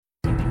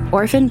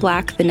Orphan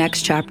Black: The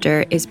Next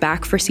Chapter is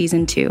back for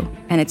season 2,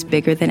 and it's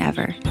bigger than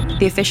ever.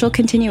 The official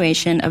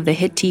continuation of the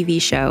hit TV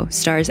show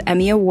stars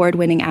Emmy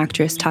Award-winning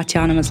actress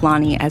Tatiana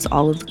Maslany as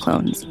all of the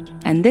clones.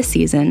 And this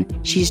season,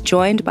 she's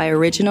joined by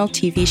original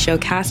TV show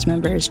cast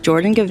members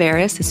Jordan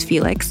Gavaris as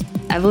Felix,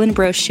 Evelyn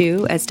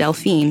Brochu as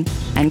Delphine,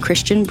 and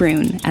Christian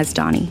Brune as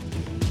Donnie.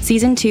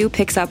 Season 2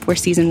 picks up where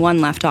Season 1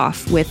 left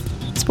off, with,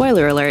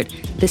 spoiler alert,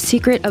 the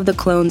secret of the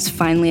clones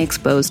finally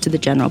exposed to the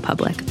general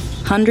public.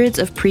 Hundreds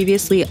of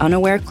previously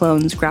unaware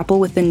clones grapple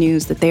with the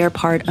news that they are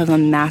part of a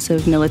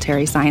massive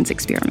military science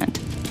experiment.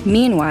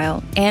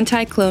 Meanwhile,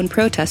 anti-clone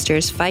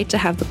protesters fight to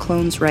have the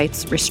clones'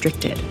 rights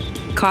restricted.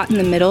 Caught in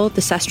the middle,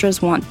 the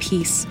Sestras want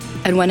peace,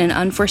 and when an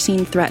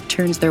unforeseen threat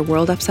turns their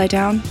world upside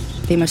down,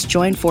 they must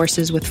join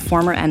forces with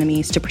former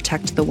enemies to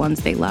protect the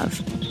ones they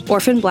love.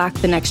 Orphan Black: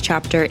 The Next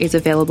Chapter is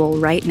available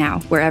right now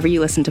wherever you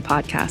listen to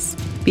podcasts.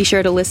 Be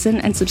sure to listen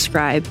and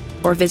subscribe,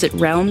 or visit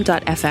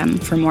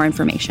realm.fm for more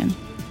information.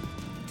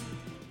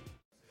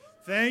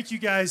 Thank you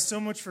guys so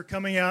much for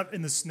coming out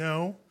in the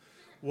snow.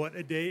 What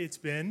a day it's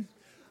been.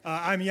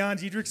 I'm Jan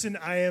Diedrichsen.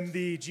 I am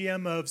the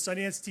GM of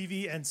Sundance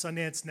TV and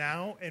Sundance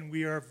Now, and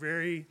we are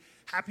very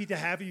happy to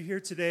have you here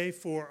today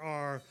for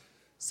our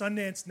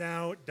Sundance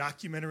Now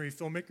documentary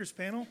filmmakers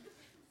panel.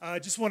 I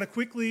just want to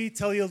quickly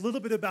tell you a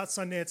little bit about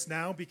Sundance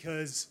Now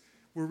because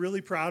we're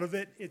really proud of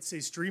it. It's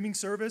a streaming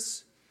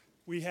service.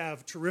 We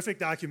have terrific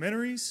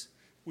documentaries.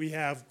 We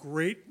have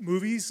great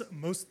movies,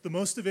 the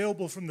most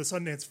available from the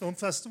Sundance Film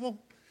Festival.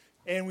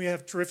 And we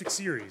have terrific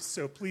series,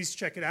 so please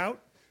check it out.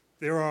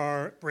 There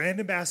are brand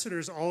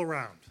ambassadors all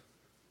around.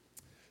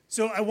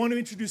 So I want to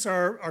introduce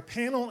our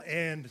panel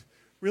and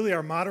really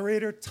our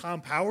moderator, Tom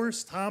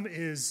Powers. Tom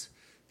is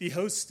the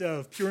host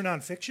of Pure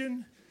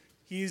Nonfiction.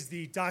 He is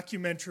the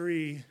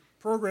documentary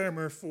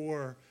programmer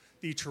for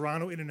the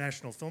Toronto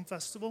International Film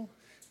Festival,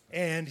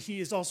 and he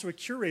is also a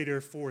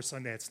curator for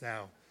Sundance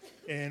Now.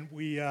 And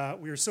we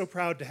are so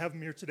proud to have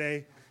him here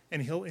today,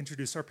 and he'll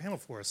introduce our panel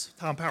for us.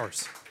 Tom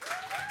Powers.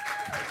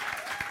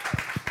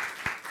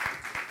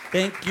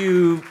 Thank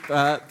you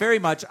very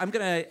much. I'm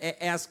going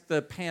to ask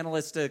the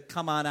panelists to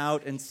come on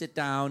out and sit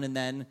down, and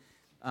then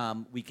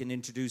we can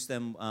introduce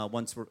them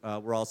once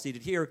we're all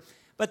seated here.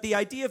 But the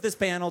idea of this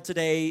panel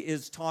today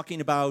is talking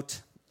about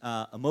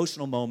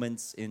emotional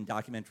moments in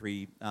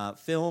documentary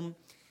film.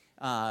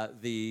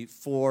 The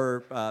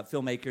four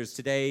filmmakers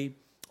today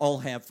all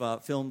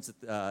have films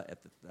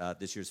at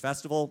this year's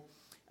festival.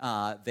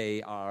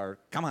 They are,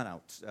 come on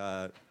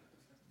out.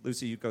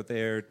 Lucy, you go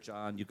there.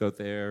 John, you go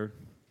there.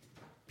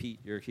 Pete,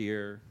 you're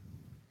here.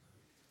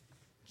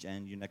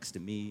 Jen, you're next to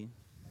me.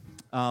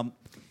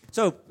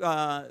 So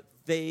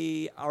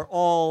they are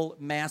all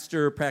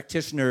master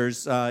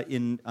practitioners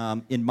in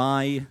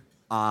my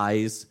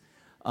eyes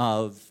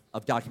of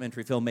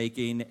documentary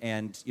filmmaking,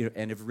 and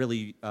have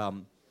really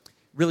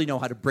know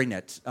how to bring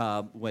it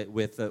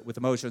with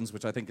emotions,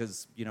 which I think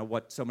is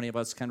what so many of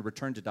us kind of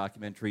return to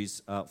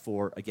documentaries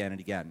for again and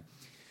again.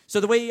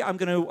 So the way I'm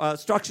going to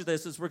structure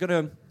this is I'm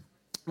going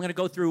to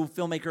go through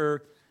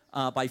filmmaker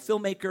by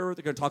filmmaker.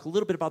 They're going to talk a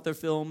little bit about their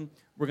film.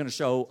 We're going to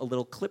show a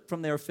little clip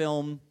from their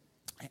film.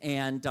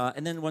 And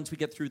then once we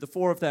get through the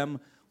four of them,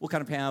 we'll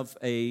kind of have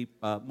a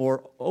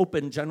more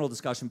open general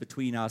discussion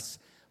between us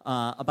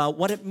about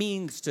what it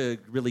means to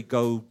really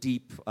go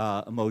deep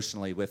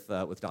emotionally with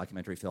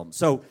documentary film.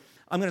 So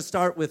I'm going to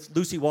start with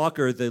Lucy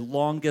Walker, the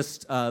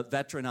longest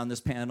veteran on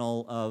this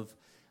panel of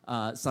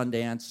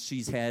Sundance.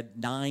 She's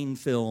had 9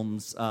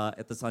 films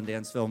at the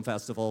Sundance Film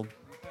Festival.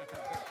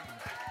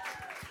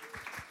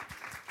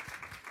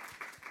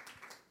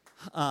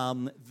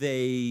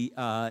 They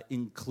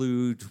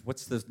include,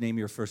 what's the name of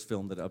your first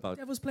film about?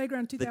 Devil's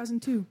Playground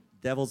 2002.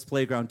 Devil's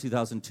Playground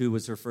 2002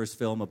 was her first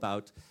film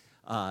about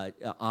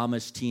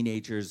Amish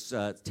teenagers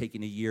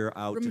taking a year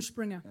out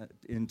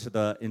into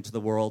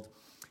the world.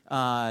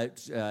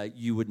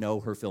 You would know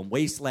her film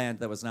Wasteland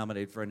that was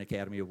nominated for an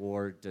Academy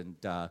Award,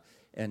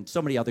 and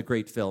so many other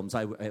great films.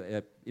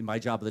 In my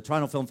job at the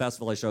Toronto Film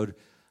Festival, I showed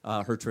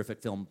her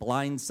terrific film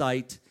Blind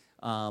Sight,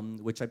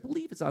 which I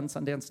believe is on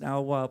Sundance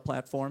Now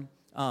platform.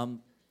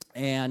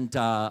 And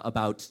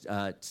about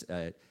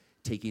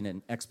taking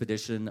an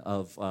expedition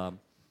of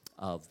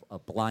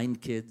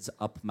blind kids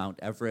up Mount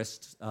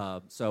Everest.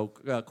 So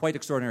quite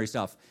extraordinary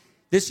stuff.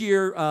 This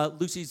year,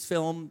 Lucy's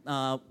film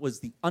was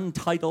the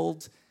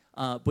untitled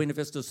Buena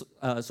Vista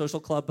Social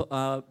Club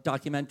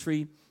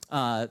documentary.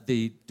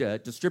 The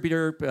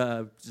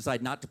distributor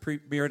decided not to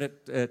premiere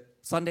it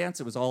at Sundance.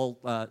 It was all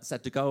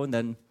set to go, and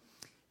then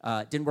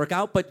didn't work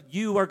out. But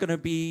you are going to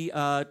be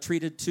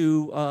treated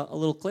to a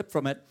little clip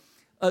from it.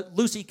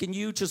 Lucy, can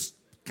you just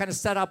kind of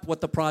set up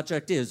what the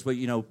project is?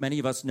 Well, many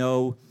of us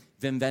know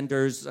Wim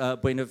Wenders'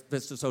 Buena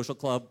Vista Social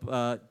Club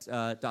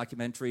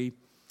documentary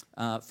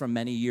from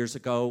many years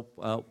ago.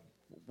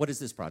 What is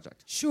this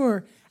project?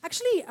 Sure.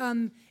 Actually,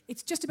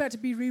 it's just about to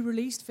be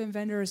re-released, Wim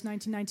Wenders'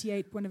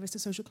 1998 Buena Vista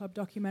Social Club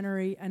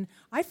documentary, and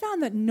I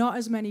found that not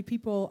as many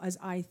people as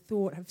I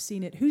thought have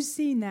seen it. Who's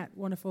seen that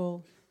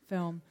wonderful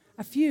film?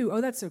 A few.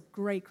 Oh, that's a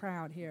great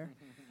crowd here.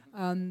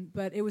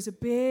 But it was a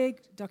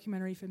big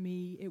documentary for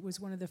me. It was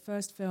one of the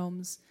first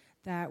films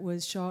that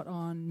was shot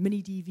on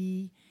mini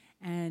DV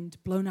and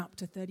blown up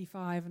to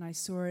 35, and I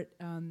saw it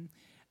when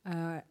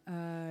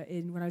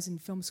I was in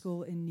film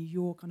school in New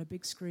York on a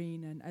big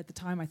screen, and at the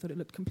time I thought it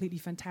looked completely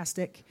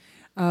fantastic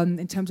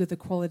in terms of the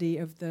quality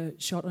of the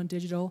shot on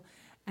digital.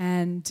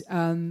 And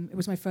it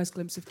was my first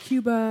glimpse of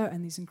Cuba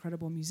and these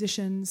incredible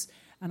musicians,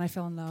 and I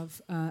fell in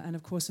love. And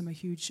of course, I'm a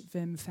huge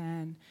Vim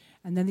fan.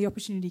 And then the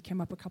opportunity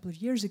came up a couple of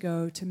years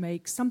ago to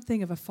make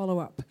something of a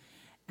follow-up.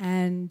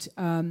 And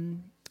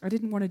I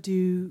didn't want to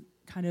do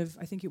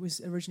I think it was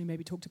originally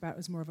maybe talked about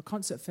as more of a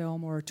concert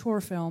film or a tour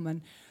film,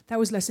 and that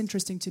was less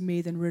interesting to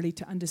me than really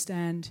to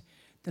understand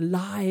the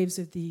lives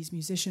of these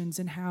musicians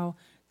and how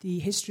the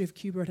history of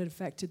Cuba had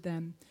affected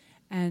them.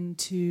 And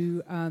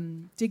to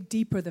dig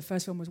deeper. The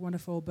first film was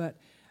wonderful, but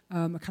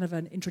a kind of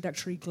an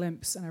introductory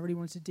glimpse, and I really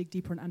wanted to dig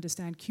deeper and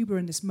understand Cuba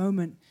in this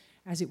moment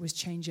as it was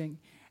changing.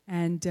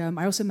 And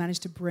I also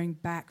managed to bring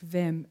back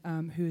Vim,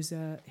 who is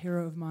a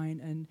hero of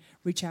mine, and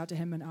reach out to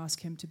him and ask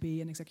him to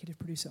be an executive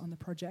producer on the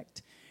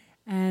project.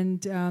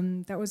 And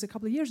that was a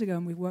couple of years ago,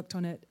 and we worked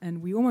on it,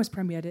 and we almost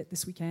premiered it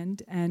this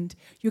weekend. And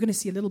you're going to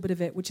see a little bit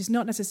of it, which is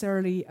not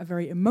necessarily a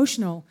very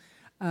emotional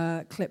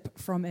clip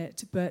from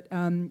it, but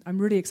I'm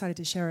really excited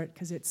to share it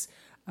because it's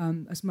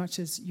as much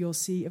as you'll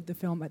see of the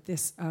film at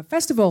this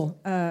festival,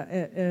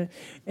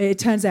 it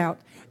turns out.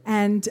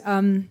 And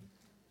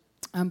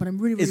but I'm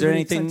really, Is there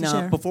really anything, excited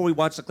to share. before we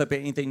watch the clip,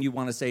 anything you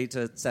want to say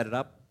to set it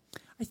up?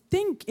 I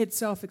think it's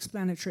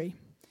self-explanatory.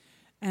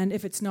 And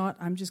if it's not,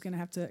 I'm just going to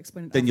have to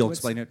explain it Then afterwards. you'll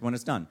explain it when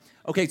it's done.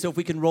 Okay, so if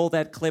we can roll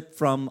that clip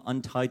from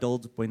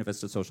Untitled Buena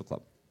Vista Social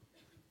Club.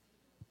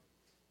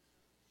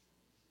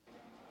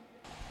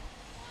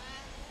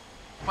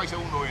 País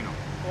segundo vino.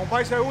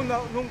 Compay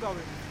segundo nunca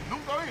vino.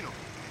 Nunca vino.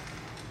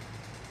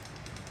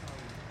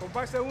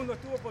 Compay segundo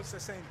estuvo por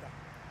 60.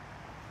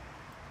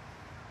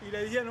 Y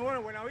le dijeron,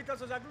 bueno, Buenavista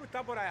Social Club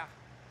está por allá.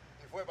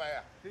 Y fue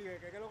para allá. Sí,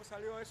 que lo que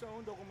salió eso es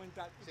un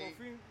documental. Y Sí.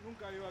 por fin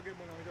nunca dio aquí en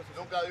Buenavista Social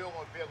Club. Nunca dio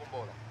con el pie con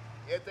bola.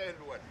 Y este es el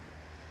lugar.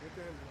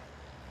 Este es el lugar.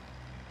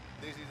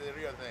 This is the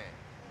real thing.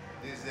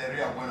 This is the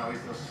real Buena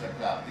Vista Social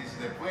Club. This is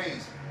the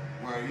place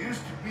where it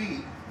used to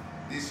be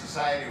this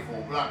society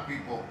for black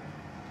people,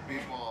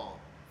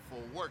 for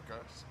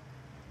workers,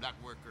 black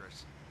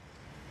workers.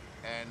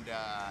 And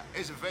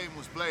it's a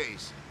famous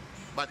place,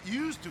 but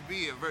used to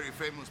be a very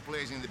famous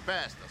place in the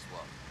past as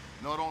well.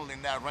 Not only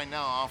that, right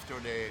now after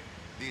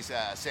these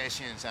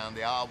sessions and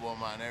the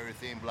album and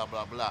everything, blah,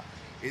 blah, blah,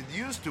 it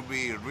used to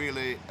be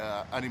really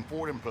an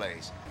important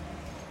place.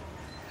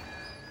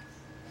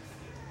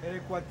 Era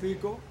el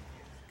cuartico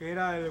que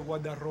era el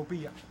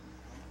guardarropía.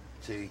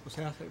 Sí. O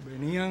sea,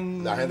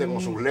 venían La gente con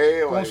sus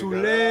levas. con sus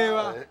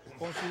levas,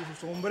 con sus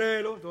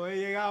sombreros. Entonces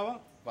llegaban,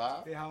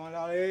 Pa. dejaban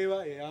la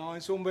leva, llegaban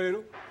el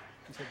sombrero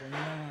y se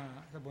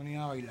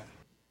ponían a bailar.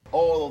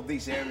 All of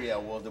this area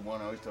was the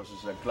Buena Vista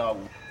Social Club.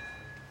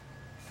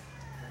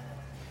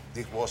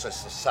 This was a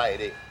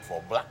society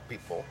for black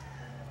people.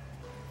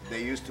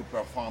 They used to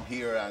perform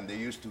here and they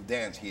used to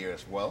dance here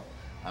as well.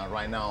 And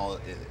right now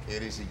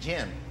it is a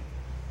gym,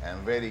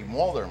 and very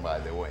modern, by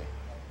the way.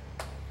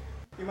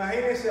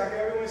 Imagínense, aquí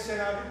había un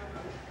escenario.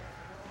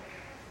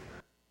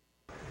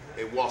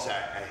 It was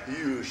a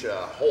huge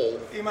hall,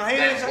 dance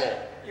Imagínense hall.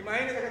 que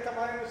está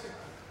pasando así.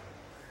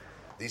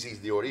 This is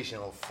the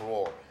original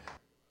floor.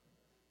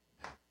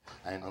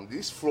 And on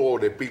this floor,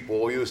 the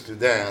people used to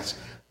dance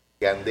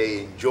and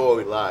they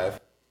enjoy life.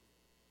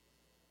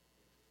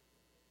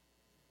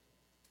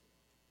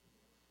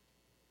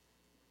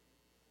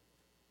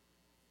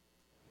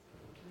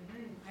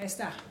 Ahí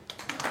está.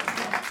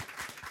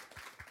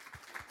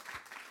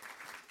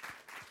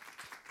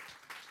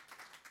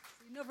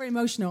 Not very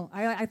emotional.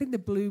 I think the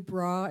blue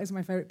bra is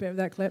my favorite bit of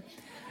that clip,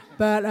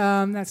 but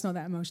that's not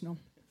that emotional.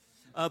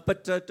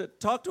 But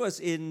talk to us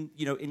in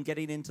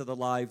getting into the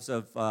lives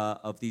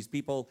of these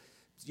people,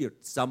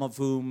 some of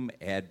whom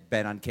had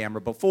been on camera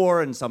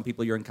before, and some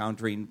people you're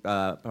encountering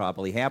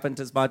probably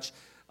haven't as much.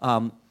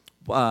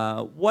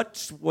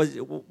 What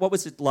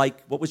was it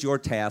like? What was your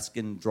task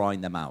in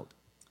drawing them out?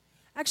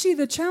 Actually,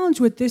 the challenge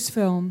with this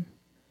film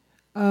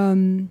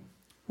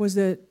was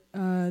that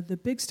the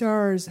big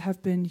stars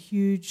have been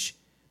huge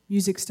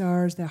music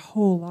stars their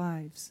whole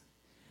lives.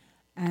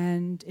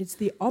 And it's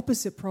the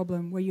opposite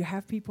problem where you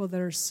have people that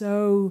are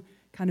so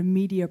kind of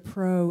media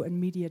pro and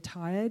media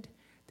tired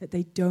that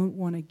they don't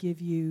want to give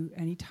you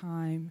any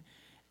time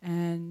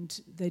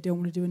and they don't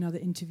want to do another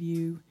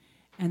interview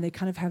and they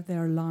kind of have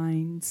their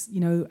lines.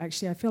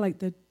 Actually, I feel like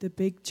the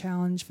big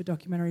challenge for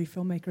documentary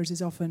filmmakers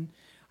is often,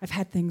 I've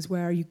had things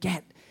where you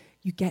get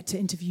to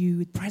interview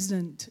with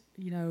President,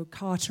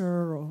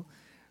 Carter or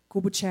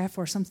Gorbachev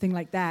or something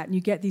like that, and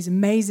you get these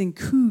amazing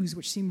coups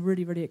which seem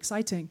really, really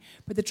exciting.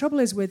 But the trouble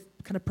is with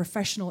kind of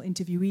professional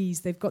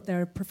interviewees, they've got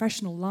their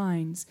professional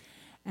lines,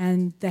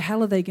 And the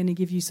hell are they going to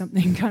give you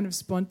something kind of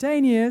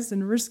spontaneous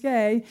and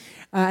risque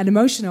and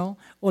emotional,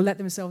 or let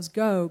themselves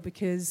go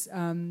because,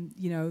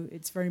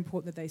 it's very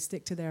important that they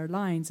stick to their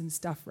lines and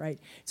stuff, right?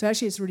 So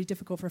actually it's really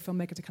difficult for a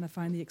filmmaker to kind of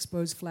find the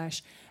exposed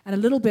flesh. And a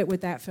little bit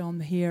with that film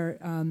here,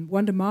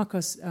 Wanda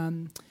Marcos,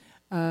 the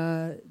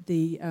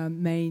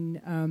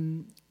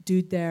main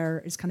dude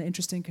there, is kind of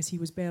interesting because he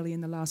was barely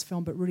in the last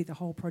film, but really the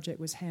whole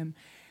project was him.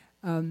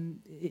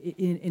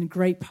 In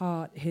great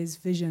part his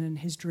vision and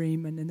his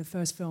dream, and in the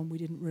first film we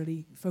didn't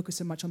really focus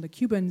so much on the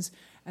Cubans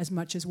as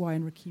much as Y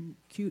and Rakim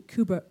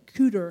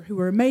Cooder, who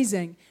were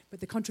amazing, but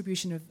the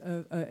contribution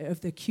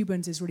of the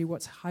Cubans is really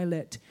what's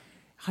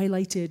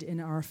highlighted in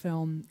our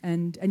film,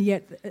 and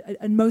yet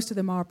most of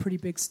them are pretty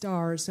big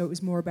stars, so it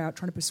was more about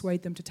trying to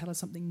persuade them to tell us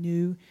something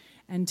new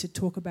and to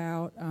talk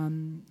about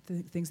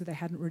the things that they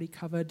hadn't really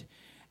covered.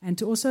 And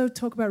to also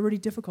talk about really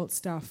difficult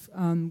stuff,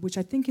 which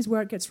I think is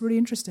where it gets really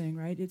interesting,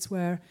 right? It's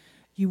where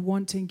you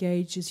want to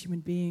engage as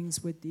human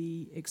beings with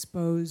the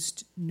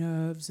exposed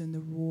nerves and the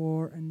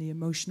raw and the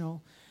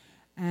emotional.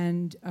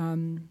 And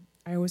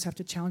I always have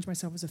to challenge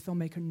myself as a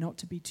filmmaker not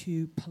to be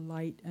too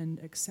polite and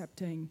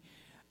accepting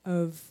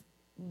of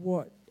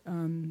what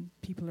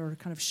people are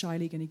kind of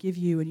shyly going to give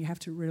you, and you have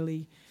to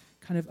really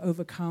kind of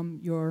overcome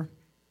your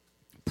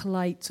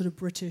polite sort of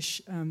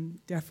British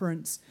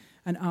deference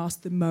and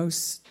ask the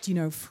most,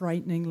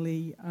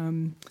 frighteningly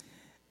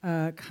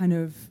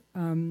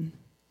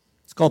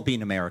It's called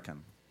being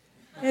American.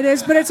 It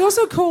is, but it's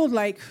also called,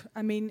 I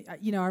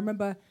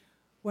remember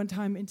one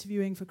time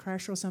interviewing for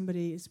Crash or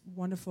somebody, this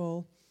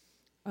wonderful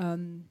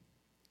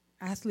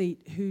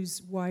athlete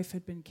whose wife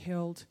had been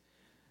killed,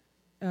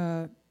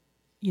 amazing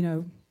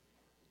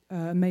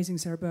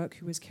Sarah Burke,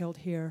 who was killed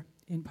here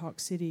in Park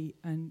City,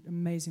 an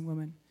amazing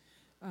woman.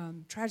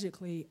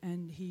 Tragically,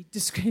 and I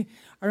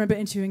remember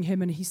interviewing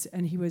him, and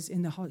he was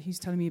in he's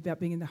telling me about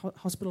being in the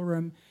hospital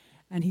room,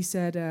 and he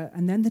said,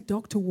 and then the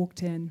doctor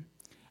walked in,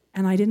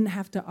 and I didn't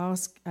have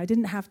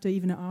to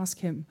even ask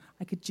him.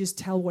 I could just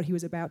tell what he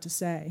was about to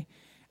say,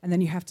 and then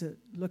you have to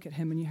look at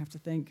him and you have to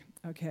think,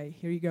 okay,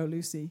 here you go,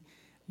 Lucy.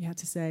 You had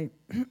to say,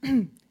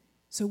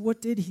 so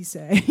what did he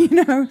say?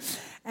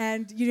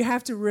 And you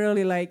have to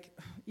really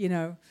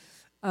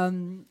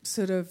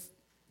sort of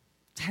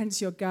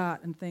tense your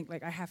gut and think,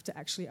 I have to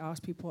actually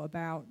ask people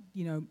about,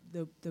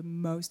 the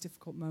most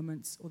difficult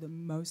moments or the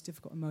most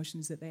difficult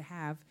emotions that they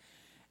have.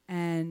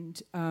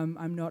 And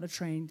I'm not a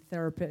trained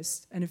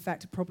therapist. And in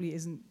fact, it probably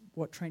isn't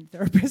what trained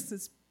therapists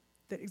is.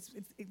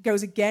 It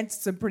goes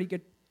against some pretty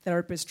good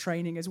therapist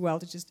training as well,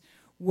 to just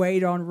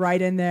wade on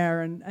right in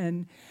there.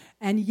 And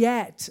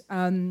yet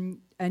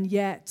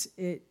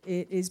it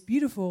is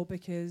beautiful,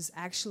 because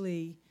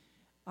actually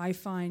I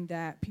find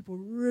that people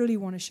really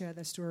want to share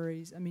their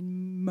stories. I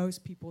mean,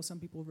 some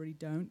people really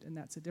don't, and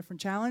that's a different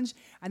challenge.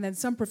 And then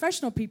some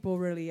professional people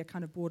really are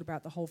kind of bored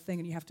about the whole thing,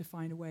 and you have to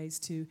find ways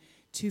to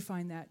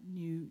find that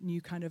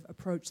new kind of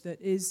approach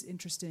that is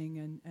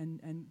interesting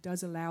and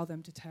does allow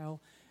them to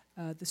tell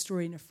the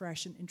story in a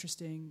fresh and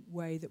interesting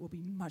way that will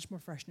be much more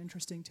fresh and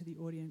interesting to the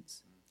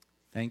audience.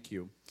 Thank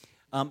you.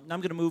 Now I'm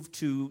going to move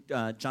to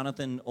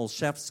Jonathan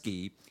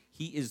Olszewski.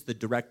 He is the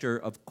director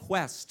of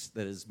Quest,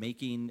 that is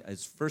making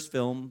his first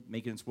film,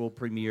 making its world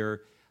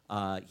premiere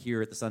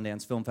here at the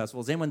Sundance Film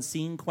Festival. Has anyone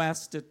seen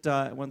Quest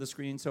at one of the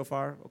screenings so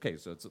far? Okay,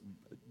 so it's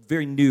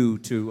very new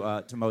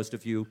to most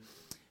of you.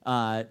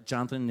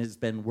 Jonathan has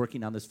been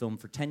working on this film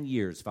for 10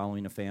 years,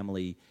 following a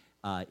family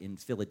in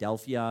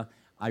Philadelphia.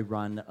 I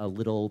run a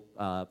little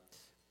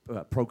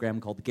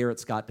program called the Garrett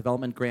Scott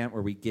Development Grant,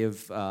 where we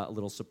give a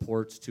little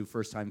support to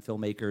first-time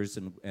filmmakers,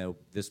 and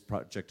this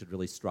project had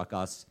really struck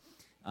us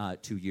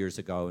 2 years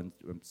ago, and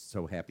I'm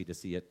so happy to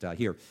see it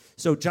here.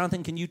 So,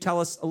 Jonathan, can you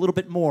tell us a little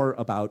bit more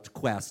about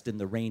Quest and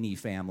the Rainey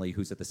family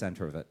who's at the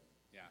center of it?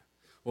 Yeah,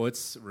 well,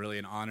 it's really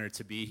an honor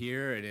to be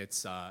here, and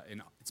it's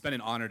been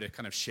an honor to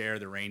kind of share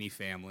the Rainey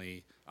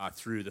family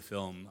through the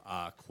film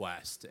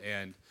Quest.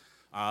 And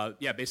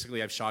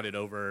basically I've shot it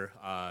over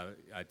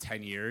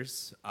 10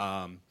 years,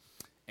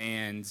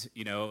 and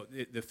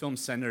the film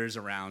centers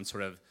around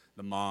sort of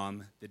the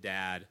mom, the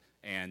dad,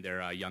 and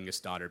their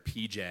youngest daughter,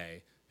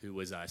 PJ, who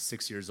was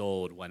 6 years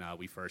old when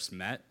we first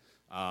met.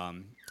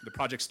 The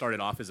project started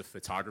off as a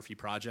photography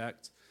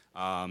project,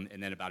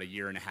 and then about a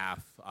year and a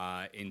half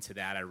into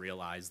that, I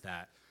realized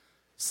that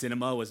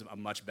cinema was a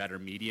much better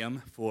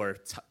medium for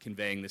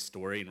conveying this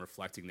story and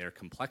reflecting their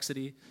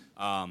complexity.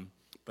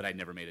 But I'd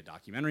never made a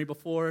documentary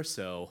before,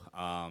 so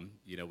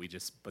we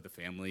just, but the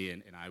family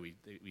and I,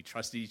 we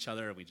trusted each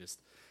other, and we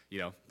just,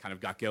 kind of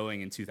got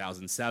going in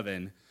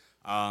 2007.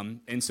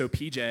 And so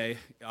PJ,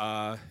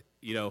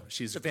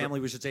 she's... The family,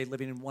 we should say,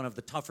 living in one of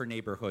the tougher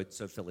neighborhoods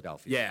of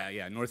Philadelphia.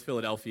 Yeah. North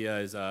Philadelphia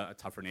is a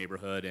tougher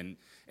neighborhood, and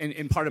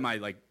part of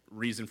my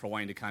reason for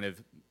wanting to kind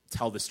of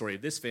tell the story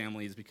of this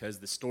family is because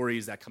the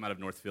stories that come out of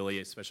North Philly,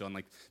 especially on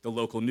like the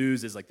local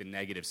news, is like the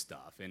negative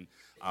stuff, and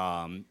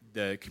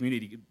the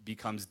community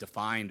becomes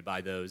defined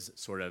by those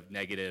sort of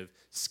negative,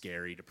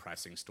 scary,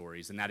 depressing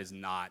stories, and that is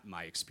not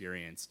my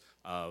experience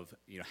of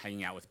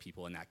hanging out with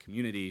people in that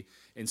community.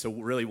 And so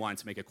really wanted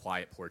to make a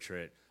quiet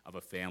portrait of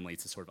a family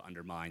to sort of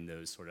undermine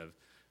those sort of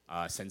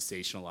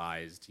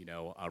sensationalized,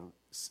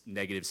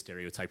 negative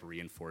stereotype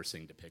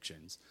reinforcing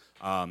depictions.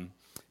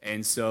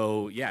 And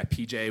so, yeah,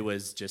 PJ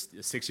was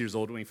just 6 years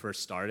old when we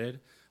first started,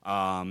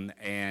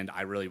 and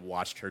I really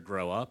watched her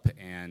grow up,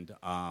 and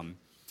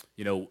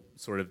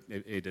sort of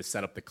to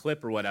set up the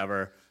clip or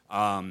whatever.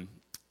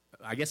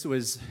 I guess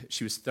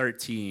she was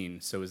 13,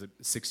 so it was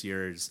 6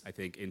 years, I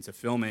think, into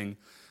filming.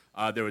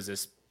 There was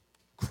this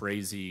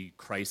crazy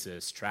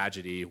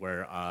tragedy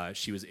where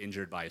she was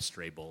injured by a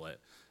stray bullet.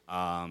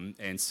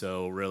 And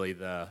so really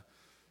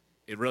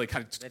it really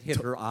kind of that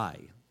hit her eye.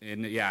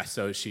 And yeah,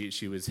 so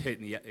she was hit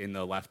in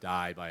the left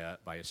eye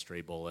by a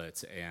stray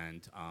bullet.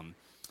 And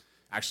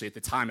actually at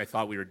the time I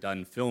thought we were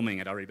done filming.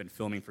 I'd already been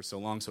filming for so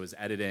long, so I was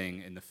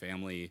editing, and the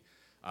family,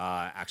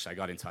 actually I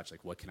got in touch,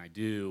 like, what can I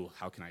do?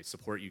 How can I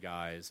support you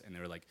guys? And they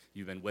were like,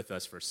 you've been with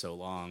us for so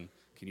long.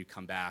 Can you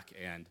come back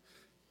and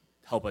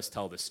help us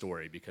tell the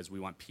story? Because we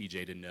want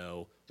PJ to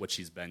know what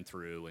she's been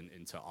through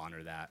and to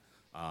honor that.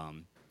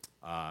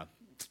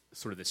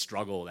 Sort of the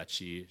struggle that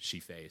she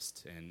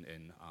faced,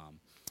 and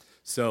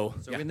so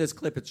yeah. In this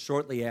clip, it's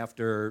shortly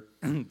after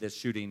this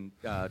shooting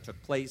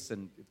took place,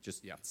 and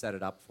just set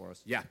it up for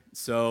us. Yeah.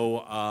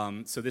 So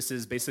this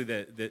is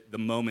basically the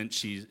moment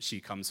she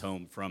comes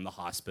home from the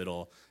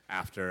hospital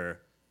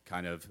after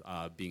kind of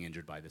being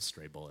injured by this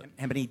stray bullet.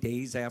 How many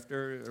days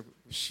after?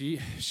 She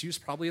was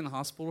probably in the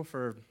hospital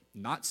for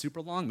not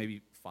super long,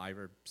 maybe 5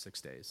 or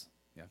 6 days.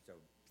 Yeah. So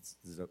this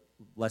is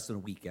less than a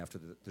week after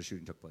the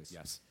shooting took place.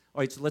 Yes. All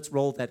right, so let's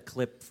roll that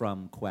clip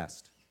from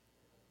Quest.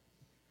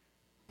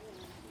 Come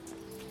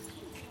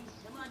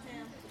on,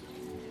 Tim.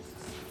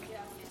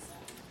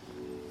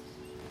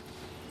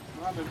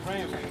 Well, I've been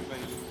praying for you,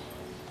 baby.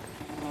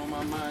 It's been on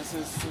my mind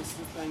since this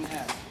thing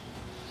happened.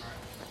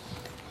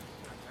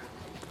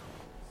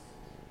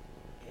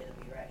 It'll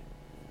be right.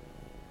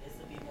 This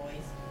will be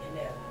moist and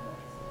that'll be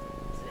moist.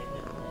 So they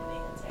went on and they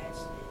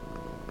attached it,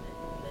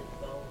 and let the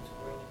bones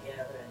grow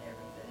together and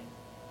everything.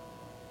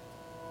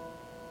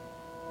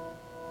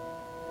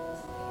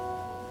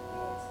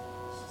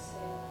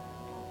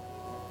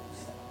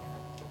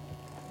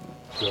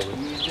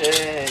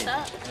 What's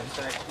up?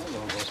 I'm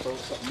gonna go throw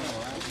something on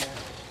right now.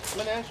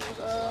 Let me ask you,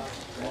 I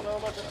don't know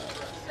about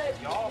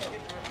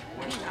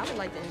I would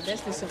like to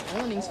invest in some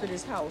awnings for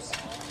this house.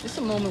 It's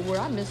a moment where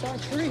I miss our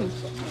tree.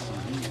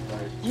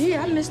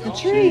 Yeah, I miss the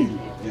tree.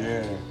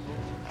 Yeah,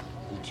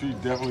 the tree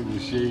definitely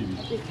was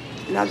shady.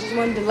 And I just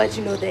wanted to let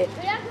you know that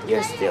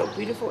you're still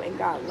beautiful and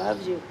God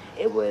loves you.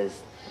 It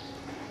was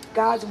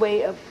God's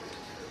way of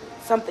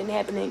something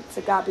happening,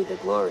 to God be the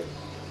glory.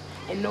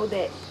 And know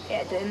that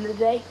at the end of the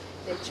day,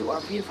 that you are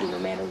beautiful no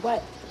matter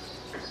what.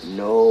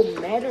 No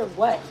matter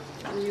what.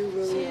 You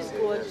really she's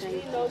gorgeous.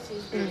 She knows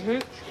she's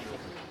beautiful.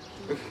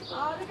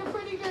 Oh, look at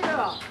pretty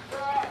girl.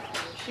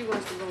 She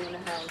wants to go in the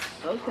house.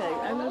 Okay,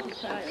 I know she's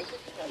tired.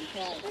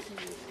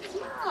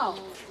 Wow.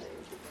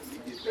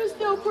 You're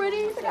still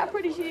pretty. Look how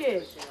pretty she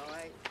is.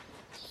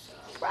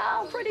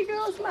 Brown, pretty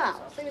girl, smile.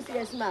 Let me see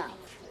that smile.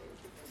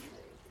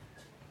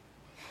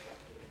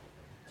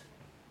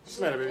 What's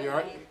the matter, baby? You all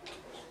right?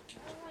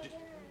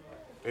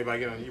 Everybody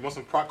get on. You want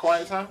some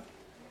quiet time?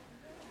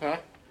 Huh?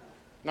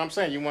 No, I'm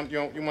saying you want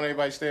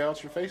everybody to stay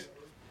out your face.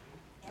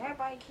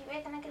 Everybody keep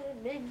acting like it's a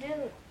big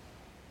dude.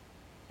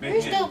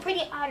 You're still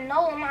pretty. I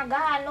know. Oh my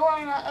God. I know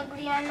I'm not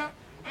ugly. I know.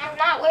 I'm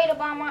not worried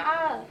about my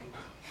eyes.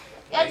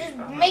 Y'all just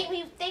make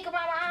me think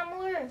about my eye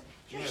more.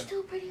 You're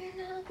still pretty.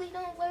 You're not ugly.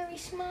 Don't worry.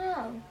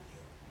 Smile.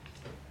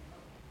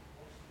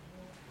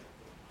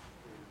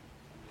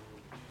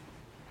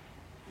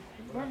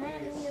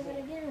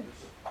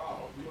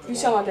 You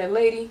talking about that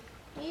lady?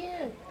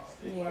 Yeah.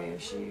 Yeah,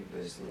 she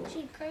was.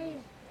 She crazy.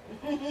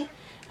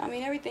 I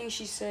mean, everything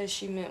she says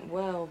she meant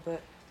well,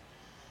 but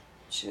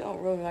she don't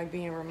really like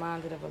being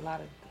reminded of a lot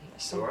of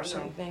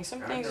some things.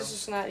 Some things it's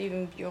just not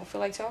even, you don't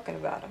feel like talking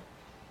about them.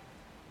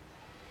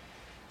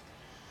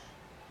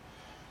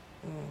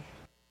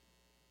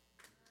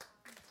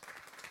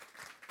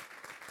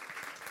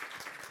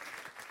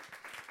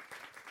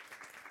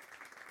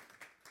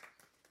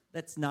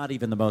 That's not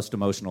even the most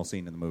emotional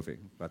scene in the movie,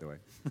 by the way.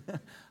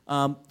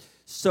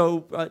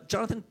 So,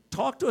 Jonathan,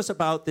 talk to us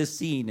about this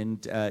scene.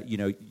 And,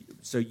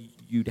 so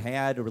you'd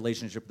had a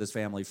relationship with this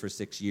family for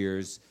 6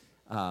 years,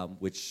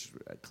 which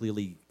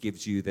clearly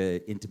gives you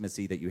the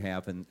intimacy that you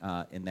have in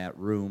that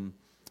room.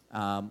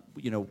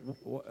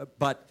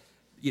 But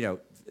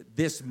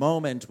this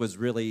moment was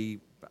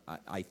really,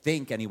 I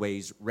think,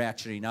 anyways,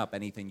 ratcheting up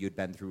anything you'd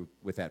been through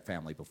with that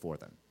family before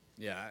then.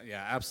 Yeah,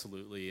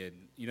 absolutely.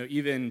 And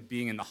even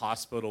being in the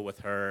hospital with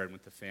her and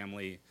with the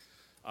family,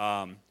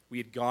 we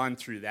had gone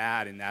through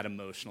that and that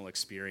emotional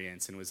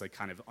experience, and it was like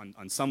kind of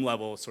on some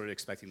level sort of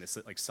expecting this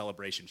like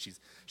celebration.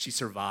 She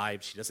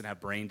survived. She doesn't have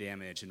brain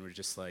damage, and we're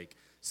just like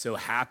so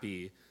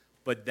happy.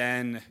 But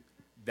then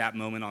that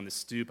moment on the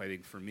stoop, I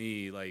think for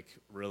me, like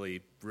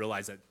really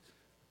realized that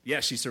yeah,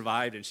 she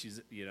survived, and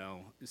she's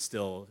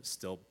still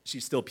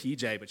she's still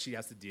PJ, but she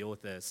has to deal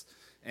with this.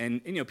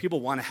 And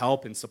people want to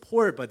help and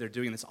support, but they're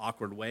doing it in this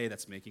awkward way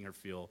that's making her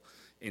feel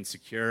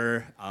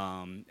insecure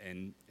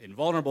and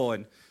vulnerable.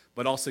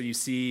 But also you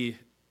see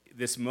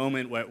this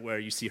moment where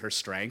you see her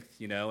strength,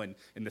 and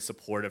the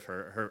support of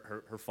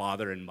her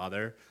father and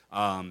mother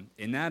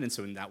in that. And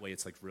so in that way,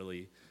 it's like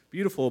really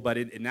beautiful. But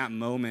in that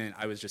moment,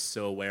 I was just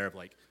so aware of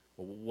like,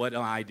 well, what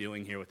am I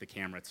doing here with the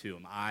camera too?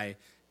 Am I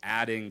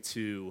adding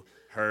to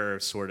her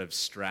sort of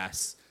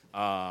stress,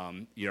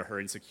 her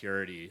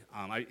insecurity?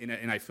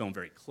 And I film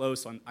very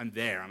close. I'm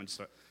there. I'm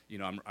just,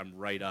 I'm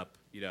right up,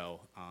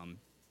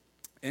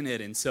 in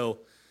it. And so,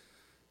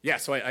 yeah,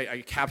 so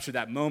I captured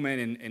that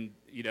moment and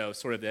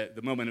sort of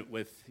the moment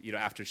with,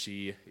 after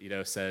she,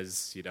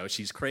 says,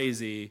 she's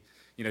crazy,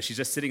 she's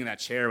just sitting in that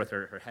chair with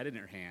her head in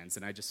her hands.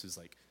 And I just was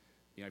like,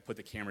 I put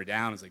the camera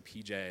down. I was like,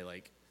 PJ,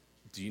 like,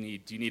 do you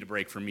need a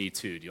break from me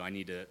too? Do I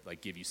need to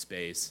like give you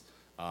space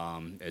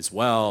as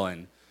well?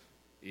 And,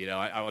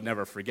 I will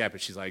never forget, but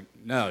she's like,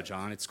 no,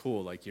 John, it's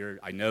cool. Like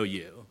I know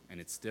you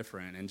and it's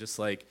different. And just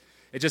like,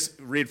 it just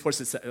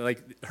reinforces,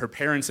 like, her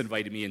parents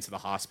invited me into the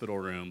hospital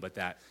room, but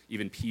that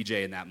even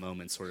PJ in that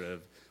moment sort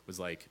of was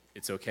like,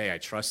 it's okay, I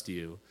trust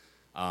you.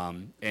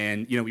 And,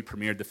 we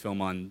premiered the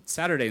film on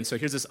Saturday, and so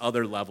here's this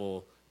other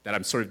level that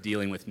I'm sort of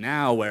dealing with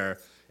now where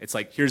it's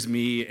like, here's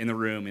me in the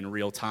room in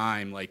real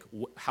time, like,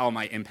 how am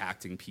I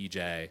impacting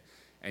PJ?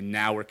 And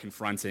now we're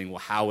confronting, well,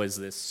 how is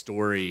this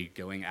story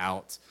going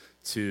out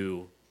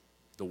to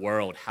the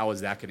world? How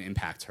is that going to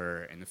impact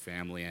her and the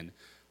family? And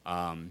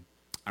I'm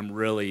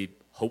really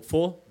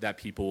hopeful that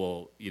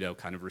people will,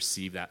 kind of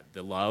receive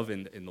the love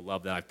and the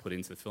love that I've put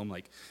into the film,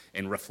 like,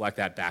 and reflect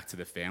that back to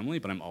the family.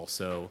 But I'm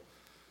also,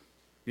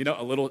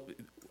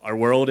 our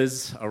world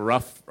is a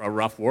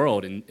rough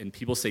world, and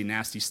people say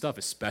nasty stuff,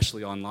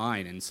 especially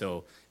online. And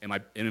so, am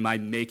I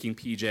making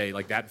PJ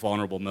like that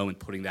vulnerable moment,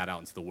 putting that out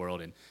into the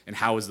world, and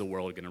how is the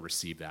world going to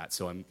receive that?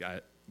 So I'm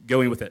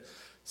going with it,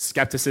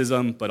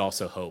 skepticism, but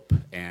also hope,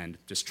 and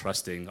just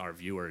trusting our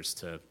viewers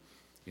to,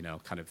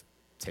 kind of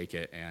take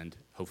it and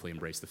hopefully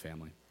embrace the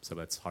family. So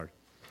that's hard.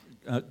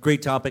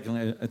 Great topic.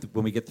 And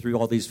when we get through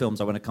all these films,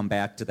 I want to come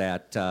back to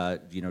that,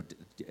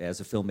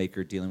 as a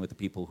filmmaker dealing with the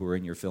people who are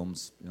in your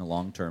films in the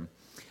long term.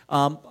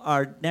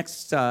 Our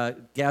next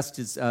guest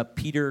is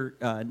Peter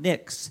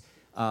Nix.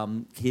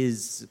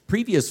 His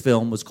previous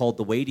film was called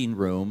The Waiting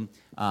Room,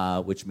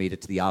 which made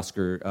it to the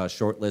Oscar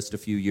shortlist a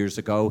few years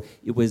ago.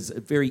 It was a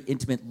very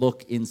intimate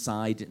look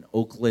inside an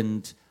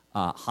Oakland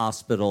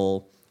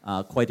hospital,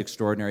 quite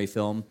extraordinary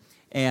film.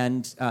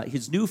 And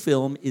his new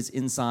film is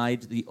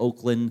inside the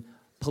Oakland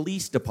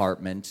Police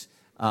Department,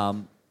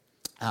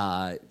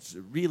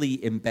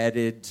 really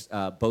embedded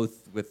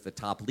both with the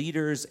top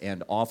leaders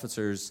and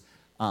officers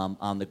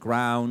on the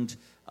ground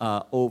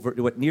over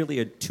nearly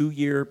a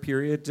 2-year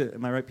period.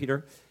 Am I right,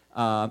 Peter?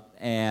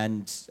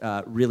 And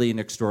really an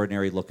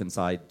extraordinary look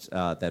inside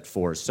that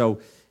force.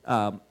 So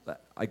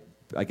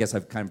I guess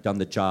I've kind of done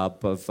the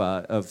job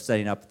of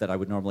setting up that I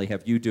would normally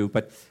have you do.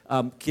 But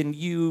can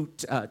you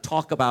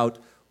talk about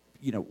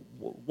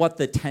what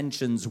the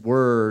tensions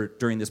were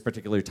during this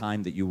particular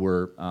time that you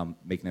were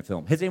making a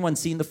film? Has anyone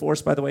seen The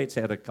Force, by the way? It's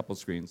had a couple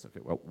screens.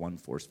 Okay, well, one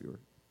Force viewer.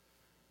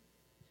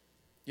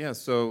 Yeah,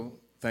 so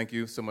thank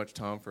you so much,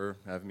 Tom, for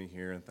having me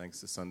here, and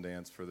thanks to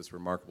Sundance for this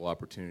remarkable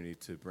opportunity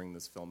to bring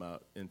this film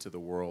out into the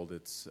world.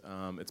 It's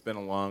been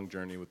a long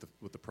journey with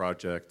the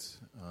project.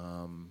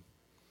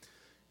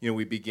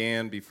 We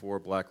began before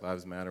Black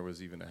Lives Matter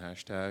was even a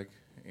hashtag,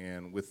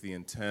 and with the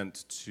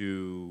intent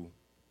to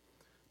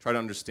try to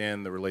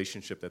understand the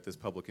relationship that this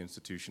public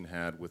institution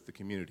had with the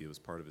community. It was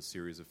part of a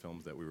series of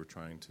films that we were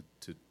trying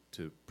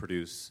to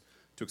produce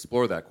to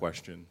explore that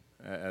question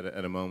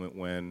at a moment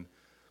when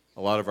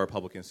a lot of our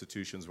public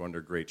institutions were under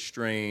great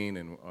strain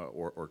and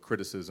or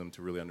criticism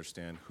to really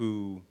understand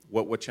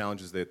what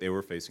challenges that they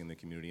were facing in the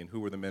community and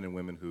who were the men and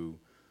women who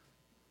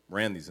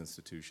ran these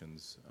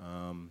institutions.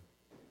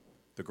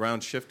 The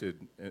ground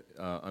shifted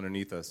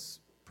underneath us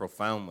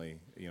profoundly,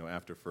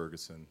 after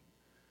Ferguson.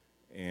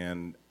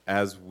 And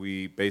as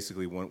we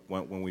basically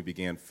when we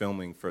began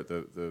filming, for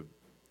the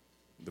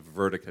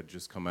verdict had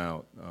just come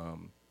out.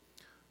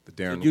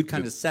 So you'd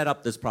kind of set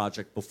up this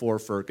project before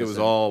Ferguson. It was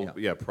all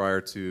prior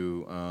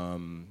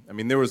to.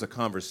 There was a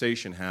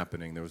conversation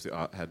happening. There was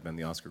had been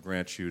the Oscar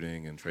Grant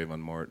shooting and Trayvon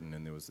Martin,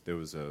 and there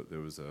was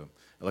a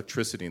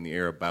electricity in the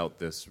air about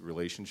this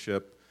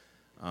relationship,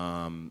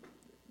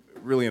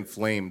 really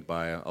inflamed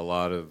by a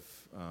lot of.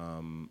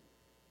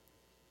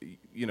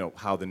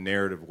 How the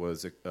narrative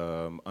was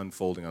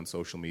unfolding on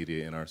social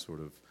media in our sort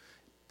of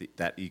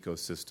that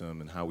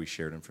ecosystem, and how we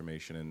shared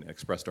information and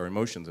expressed our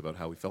emotions about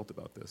how we felt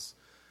about this,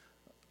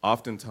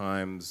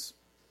 oftentimes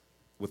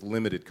with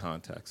limited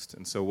context.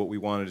 And so what we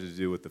wanted to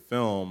do with the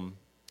film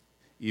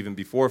even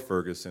before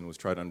Ferguson, was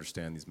try to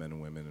understand these men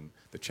and women and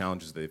the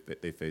challenges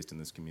they faced in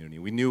this community.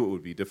 We knew it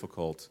would be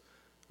difficult,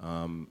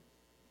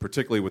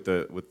 particularly with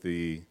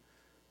the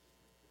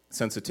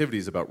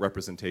sensitivities about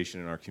representation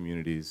in our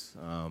communities,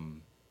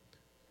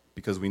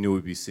 because we knew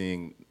we'd be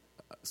seeing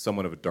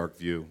somewhat of a dark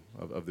view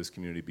of this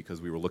community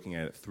because we were looking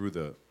at it through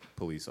the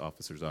police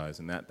officer's eyes,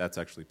 and that's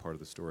actually part of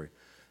the story.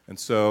 And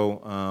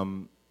so,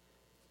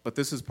 but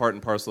this is part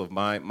and parcel of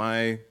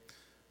my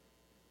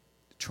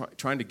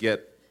trying to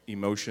get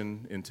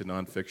emotion into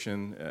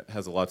nonfiction.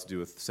 Has a lot to do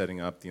with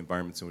setting up the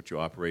environments in which you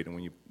operate. And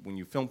when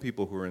you film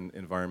people who are in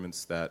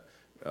environments that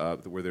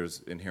where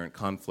there's inherent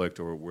conflict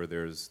or where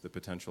there's the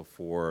potential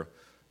for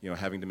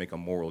having to make a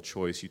moral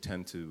choice, you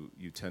tend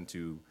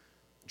to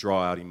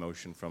draw out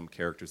emotion from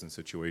characters and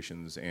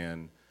situations,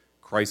 and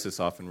crisis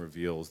often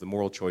reveals the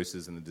moral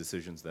choices and the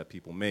decisions that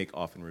people make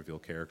often reveal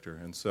character.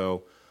 And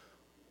so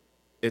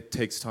it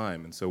takes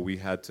time, and so we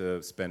had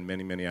to spend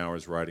many, many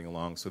hours riding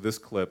along. So this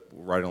clip,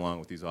 riding along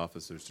with these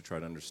officers to try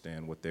to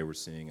understand what they were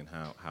seeing and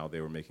how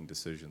they were making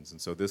decisions.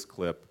 And so this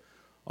clip,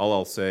 all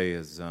I'll say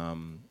is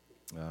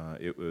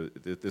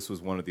this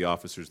was one of the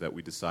officers that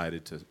we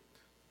decided to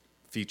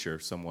feature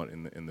somewhat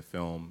in the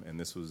film, and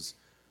this was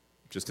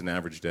just an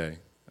average day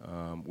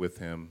with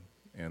him,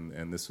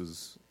 and this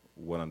was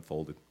what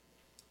unfolded.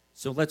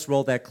 So let's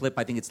roll that clip.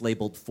 I think it's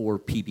labeled for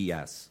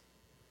PBS.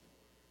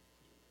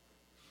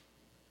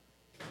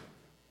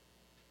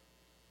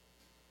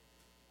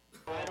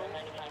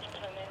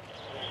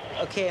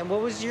 Okay, and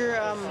what was your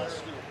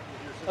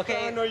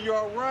okay? I know you're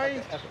all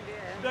right.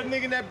 That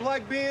nigga in that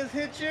black Benz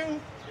hit you.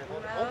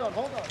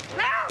 Hold on.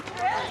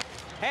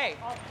 Hey,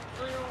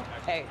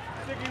 hey,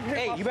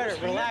 you better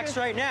relax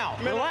right now.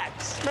 Man,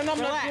 Relax. Man,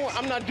 Relax.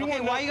 I'm not doing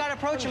okay, why you gotta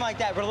approach him like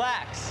that?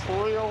 Relax.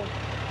 For real?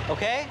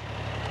 Okay?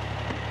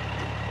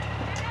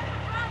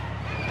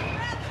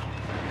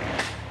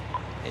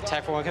 Hey,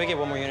 Tech for one, can we get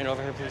one more unit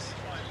over here, please?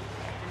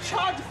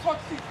 Charge the fuck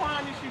is he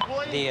finding you,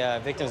 boy?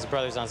 The victim's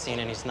brother's on scene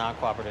and he's not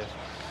cooperative.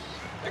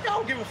 Nigga, I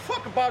don't give a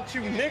fuck about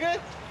you, nigga.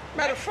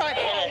 Matter of fact,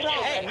 hey,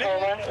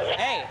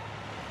 hey.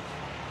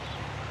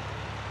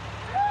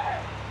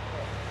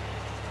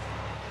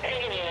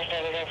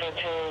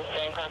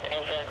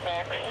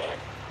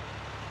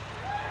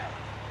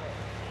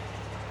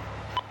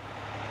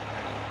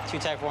 Two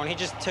Tech 4, he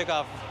just took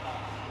off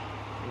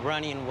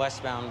running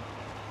westbound.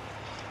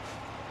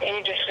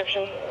 Any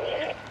description?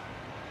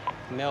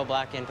 Male,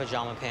 black in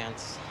pajama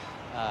pants,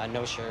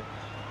 no shirt,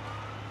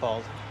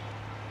 bald.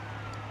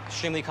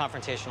 Extremely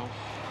confrontational.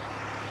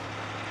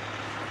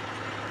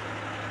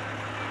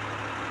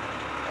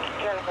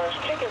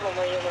 Take it one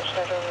more unit,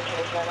 step over to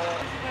this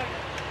 911.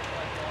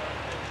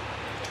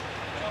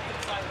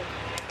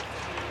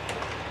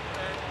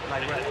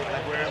 Like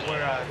where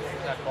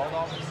that bald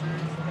officer?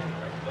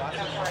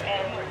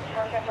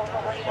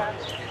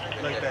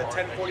 Like that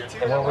 1042?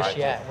 Where was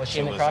she at? Was she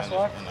in the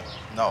crosswalk?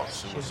 No,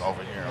 she was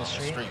over here on the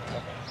street.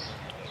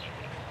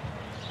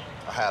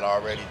 I had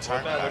already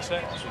turned back. Is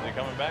he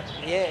coming back?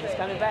 Yeah, he's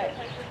coming back.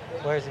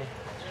 Where is he?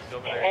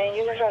 And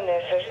you look on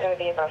this, there's going to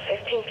be about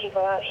 15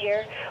 people out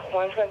here.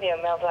 One's going to be a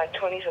male black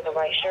 20s with a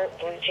white shirt,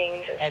 blue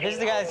jeans. Hey, this is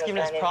the guy that's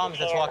giving us problems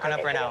that's walking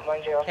up right now.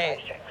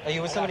 Hey, are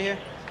you with somebody here?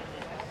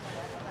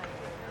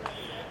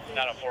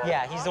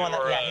 Yeah, he's the one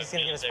that, he's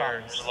going to give us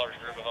problems. There's a large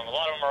group of them. A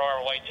lot of them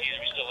are white tees.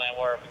 We still land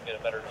wire if we can get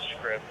a better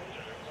script.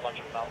 There's a bunch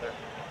of them out there.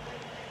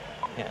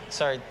 Yeah,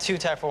 sorry, 2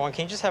 TAC 41.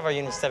 Can you just have our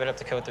unit step it up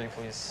to code 3,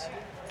 please?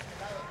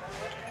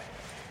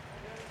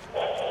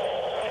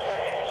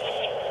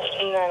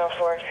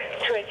 904.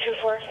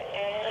 2824.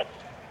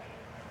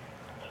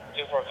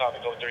 24, copy,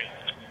 code 3.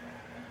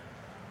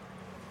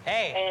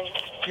 Hey,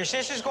 your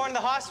sister's going to the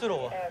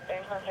hospital.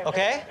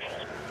 Okay?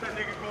 That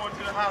nigga going to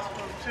the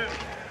hospital too.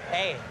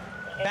 Hey,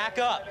 back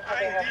up.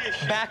 I ain't did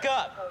shit. Back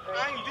up.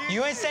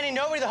 You ain't sending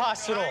nobody to the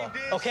hospital,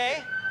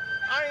 okay?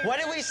 What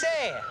did we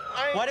say?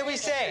 What did we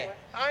say?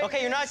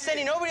 Okay, you're not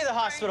sending nobody to the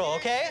hospital,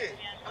 okay?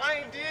 I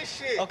ain't did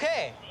shit.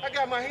 Okay. I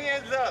got my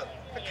hands up.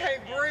 I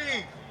can't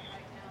breathe.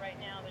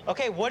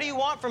 Okay, what do you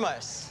want from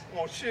us? I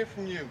want shit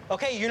from you.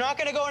 Okay, you're not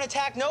gonna go and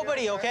attack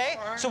nobody, okay?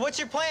 All right. So what's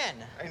your plan?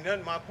 Ain't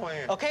nothing my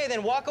plan. Okay,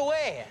 then walk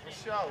away. For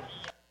sure.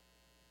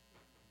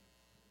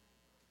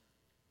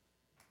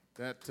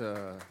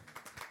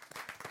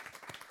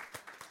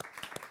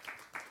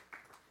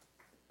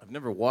 I've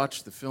never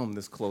watched the film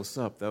this close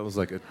up. That was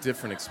like a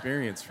different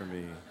experience for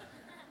me.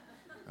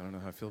 I don't know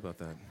how I feel about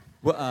that.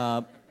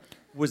 Well,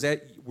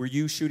 were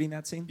you shooting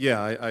that scene?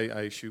 Yeah,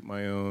 I shoot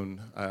my own.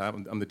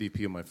 I'm the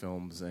DP of my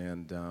films,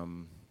 and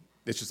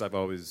it's just I've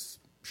always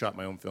shot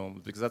my own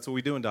films because that's what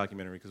we do in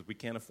documentary because we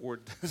can't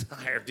afford to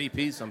hire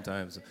DPs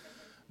sometimes.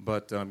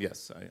 But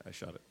yes, I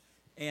shot it.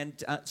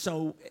 And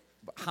so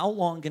how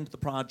long into the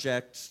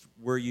project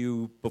were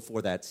you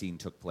before that scene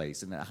took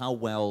place? And how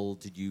well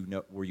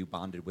were you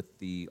bonded with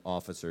the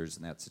officers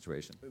in that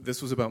situation?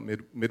 This was about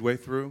midway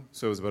through,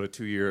 so it was about a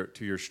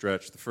two-year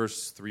stretch. The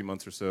first 3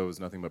 months or so was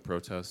nothing but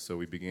protests, so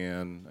we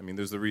began,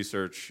 there's the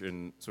research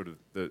and sort of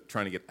the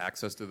trying to get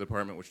access to the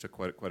department, which took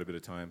quite a bit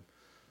of time.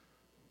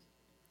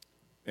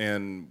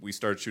 And we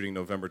started shooting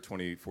November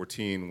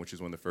 2014, which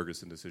is when the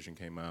Ferguson decision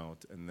came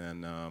out. And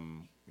then,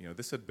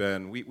 this had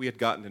been, we had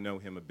gotten to know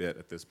him a bit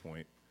at this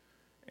point.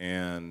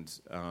 And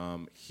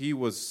he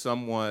was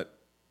somewhat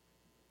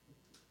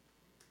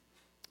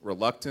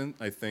reluctant.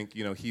 I think,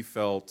 he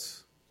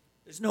felt...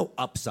 There's no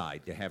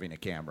upside to having a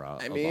camera.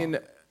 I mean,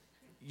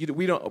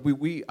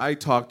 I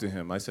talked to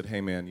him. I said,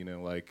 hey, man,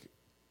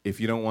 if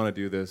you don't want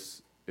to do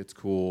this, it's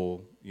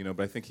cool.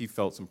 But I think he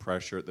felt some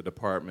pressure at the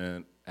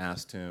department,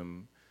 asked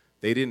him.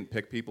 They didn't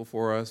pick people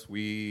for us.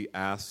 We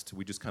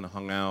just kind of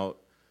hung out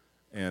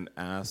and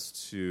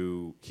asked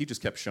to... He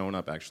just kept showing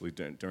up, actually,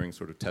 during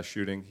sort of test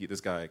shooting.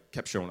 This guy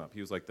kept showing up.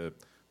 He was like the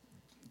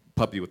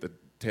puppy with the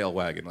tail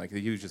wagging.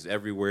 He was just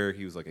everywhere.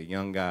 He was like a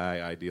young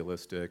guy,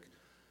 idealistic.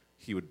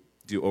 He would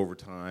do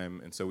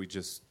overtime. And so we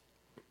just,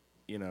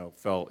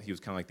 felt he was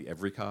kind of like the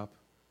every cop.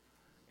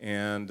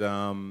 And...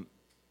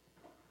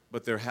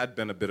 but there had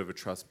been a bit of a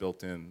trust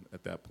built in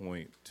at that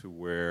point to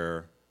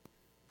where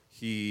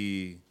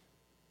he...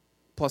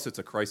 Plus, it's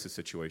a crisis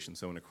situation,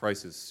 so in a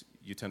crisis,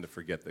 you tend to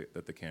forget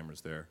that the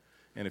camera's there.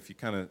 And if you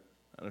I don't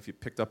know if you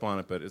picked up on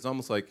it, but it's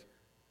almost like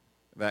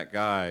that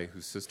guy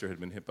whose sister had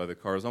been hit by the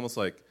car, it's almost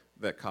like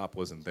that cop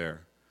wasn't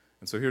there.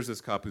 And so here's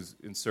this cop who's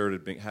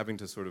inserted, having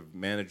to sort of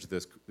manage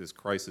this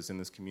crisis in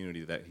this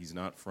community that he's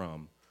not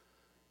from,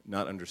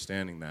 not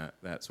understanding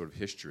that sort of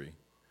history.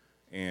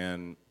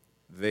 And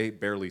they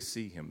barely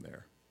see him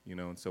there,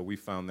 and so we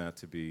found that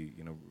to be,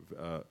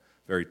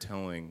 very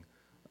telling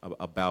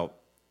about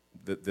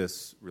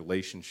this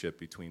relationship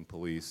between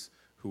police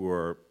who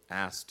are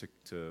asked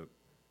to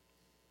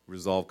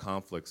resolve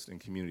conflicts in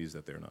communities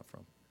that they're not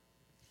from.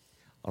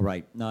 All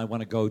right, now I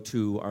want to go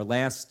to our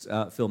last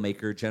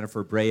filmmaker,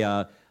 Jennifer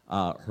Brea.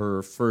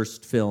 Her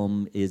first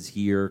film is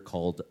here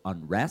called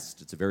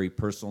Unrest. It's a very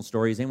personal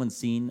story. Has anyone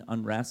seen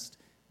Unrest?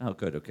 Oh,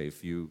 good, okay, a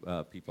few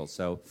people.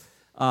 So...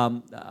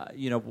 I'm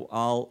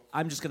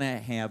just going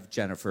to have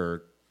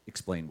Jennifer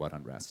explain what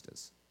Unrest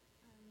is.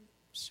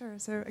 Sure.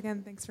 So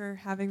again, thanks for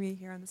having me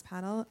here on this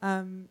panel.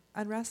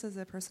 Unrest is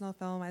a personal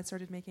film I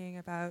started making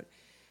about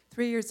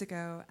 3 years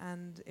ago,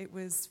 and it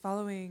was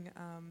following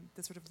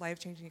the sort of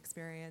life-changing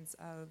experience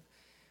of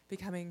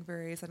becoming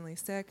very suddenly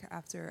sick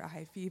after a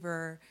high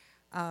fever,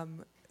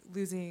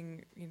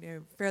 losing,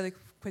 fairly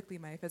quickly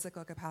my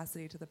physical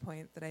capacity to the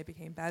point that I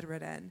became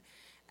bedridden,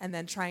 and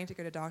then trying to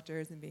go to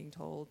doctors and being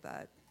told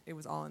that it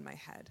was all in my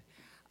head,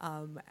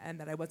 and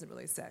that I wasn't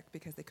really sick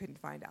because they couldn't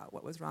find out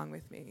what was wrong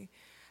with me.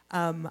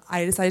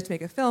 I decided to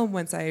make a film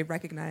once I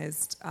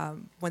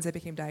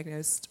became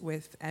diagnosed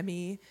with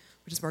ME,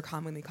 which is more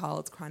commonly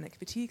called chronic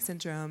fatigue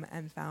syndrome,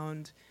 and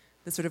found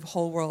the sort of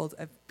whole world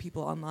of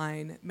people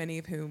online, many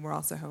of whom were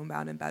also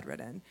homebound and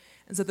bedridden.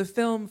 And so the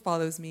film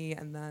follows me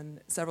and then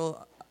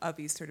several of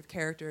these sort of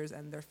characters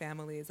and their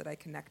families that I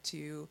connect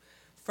to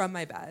from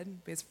my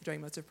bed. Basically,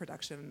 during most of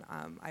production,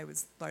 I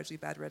was largely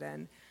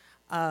bedridden.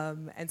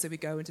 And so we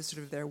go into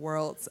sort of their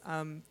worlds.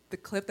 The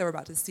clip that we're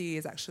about to see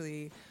is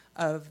actually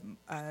of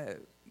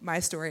my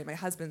story, my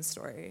husband's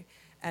story.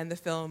 And the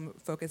film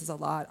focuses a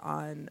lot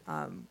on,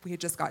 we had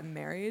just gotten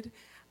married.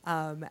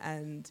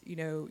 And,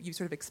 you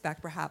sort of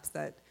expect perhaps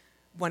that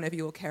one of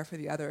you will care for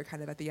the other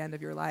kind of at the end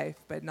of your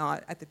life, but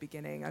not at the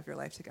beginning of your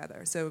life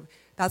together. So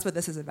that's what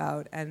this is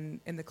about.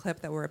 And in the clip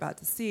that we're about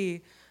to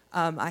see,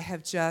 I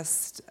have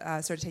just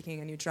started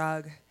taking a new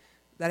drug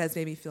that has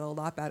made me feel a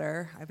lot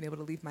better. I've been able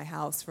to leave my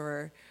house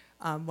for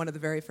one of the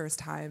very first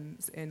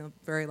times in a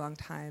very long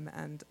time,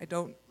 and I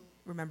don't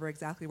remember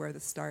exactly where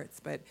this starts,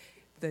 but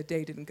the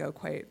day didn't go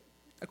quite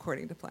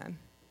according to plan.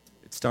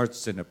 It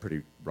starts in a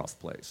pretty rough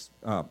place.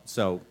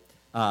 So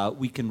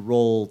we can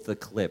roll the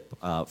clip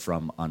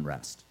from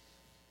Unrest.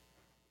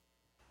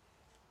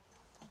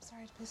 I'm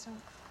sorry, please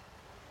don't.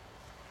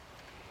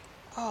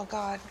 Oh,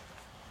 God.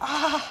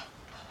 Ah!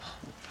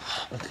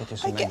 Let's get you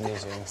some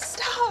magnesium.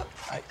 Stop!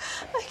 I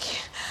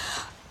can't.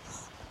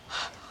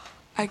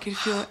 I could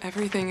feel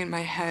everything in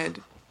my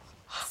head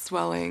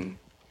swelling,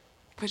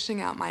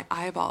 pushing out my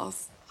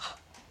eyeballs.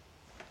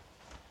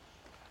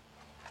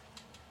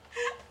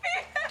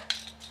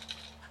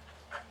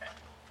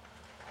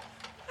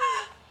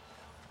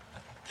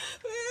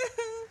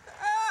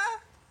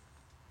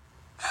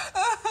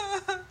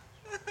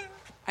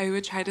 I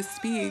would try to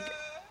speak,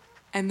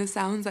 and the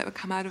sounds that would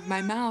come out of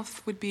my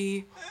mouth would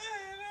be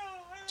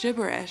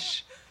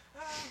gibberish.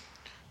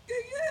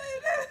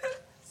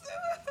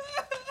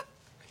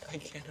 I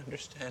can't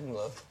understand,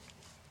 love.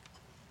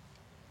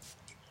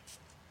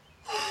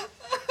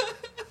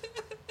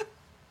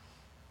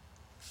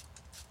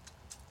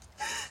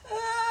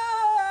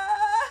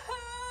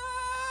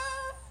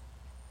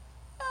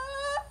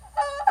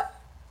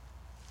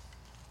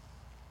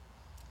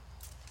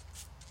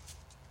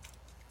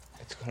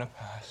 It's gonna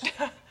pass.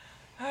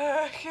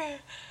 I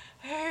can't.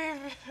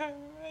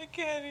 I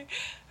can't.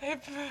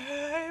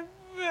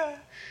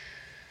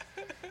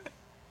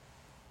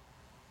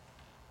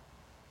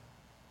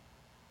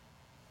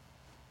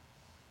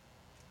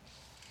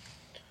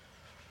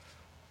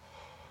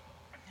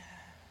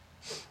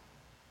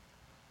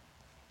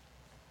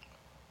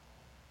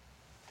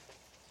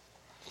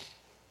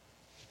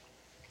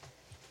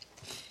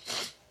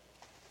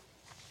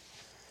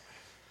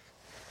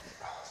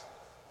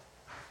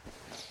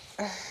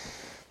 How's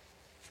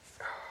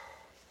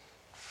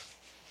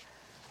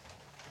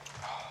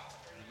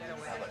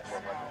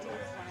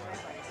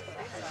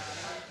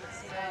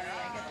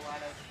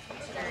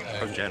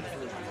Jen?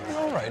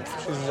 All right.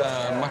 She's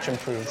much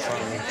improved from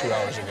 2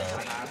 hours ago.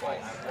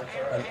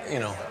 But, you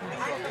know,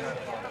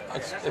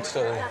 it's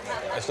still,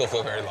 I still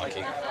feel very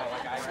lucky.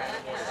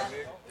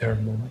 There are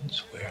moments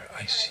where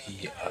I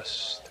see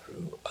us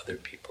through other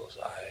people's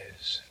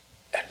eyes,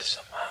 and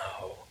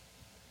somehow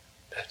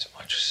that's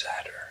much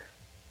sadder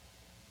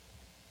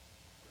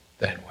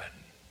than when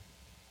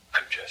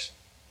I'm just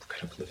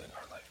kind of living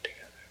our life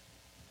together.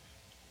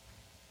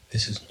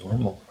 This is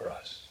normal for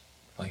us.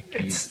 Like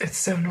It's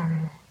so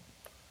normal.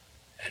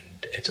 And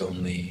it's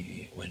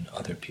only when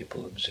other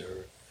people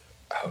observe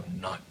how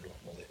not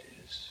normal it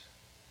is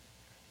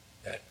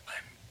that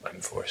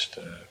I'm forced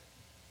to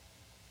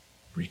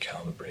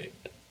recalibrate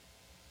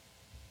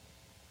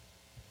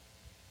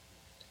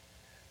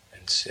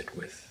and sit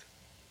with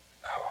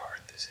how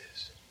hard this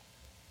is.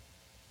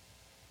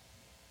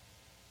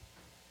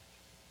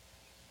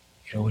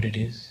 You know what it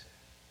is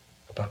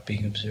about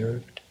being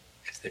observed?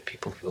 It's that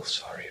people feel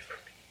sorry for me.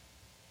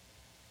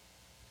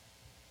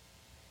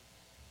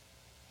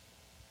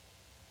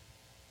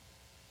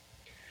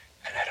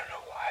 And I don't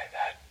know why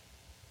that.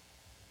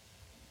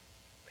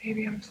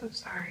 Baby, I'm so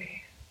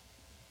sorry.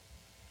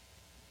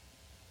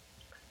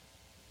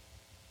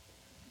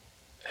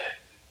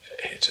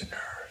 It's a nerve.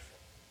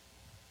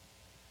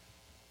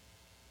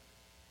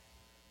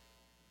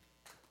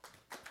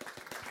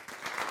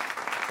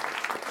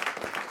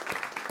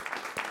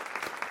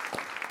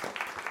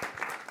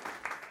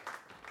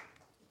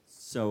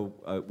 So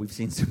we've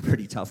seen some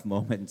pretty tough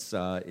moments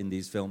in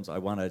these films. I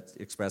want to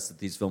express that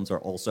these films are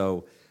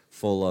also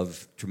full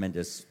of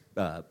tremendous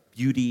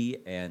beauty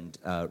and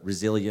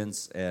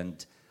resilience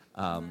and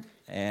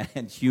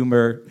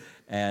humor,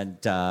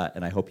 and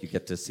I hope you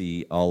get to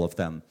see all of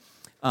them.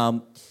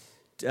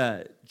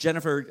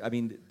 Jennifer, I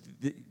mean,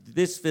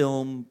 this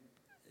film,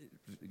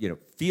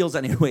 feels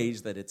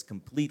anyways that it's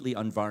completely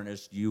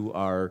unvarnished. You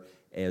are,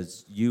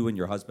 as you and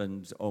your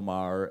husband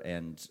Omar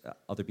and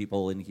other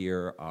people in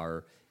here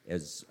are,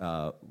 as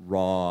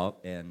raw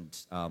and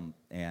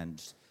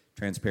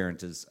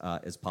transparent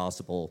as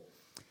possible.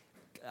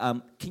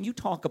 Can you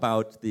talk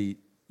about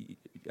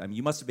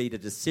you must have made a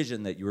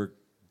decision that you were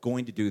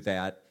going to do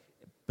that,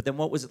 but then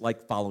what was it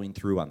like following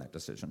through on that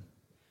decision?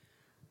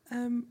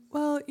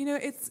 Well,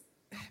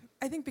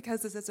 I think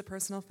because this is a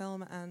personal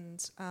film,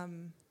 and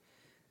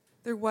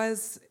there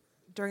was,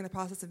 during the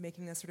process of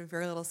making this, sort of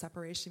very little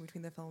separation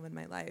between the film and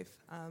my life,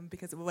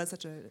 because it was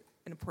such an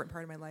important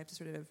part of my life to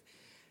sort of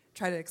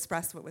try to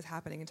express what was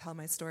happening and tell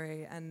my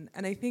story. And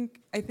I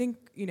think I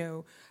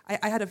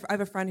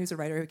have a friend who's a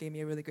writer who gave me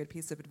a really good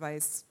piece of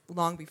advice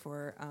long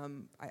before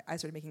I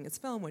started making this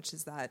film, which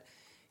is that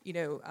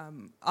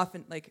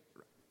often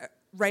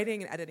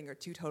writing and editing are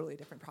two totally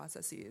different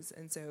processes.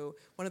 And so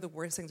one of the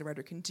worst things a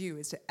writer can do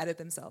is to edit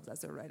themselves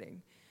as they're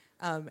writing.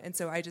 And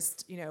so I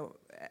just,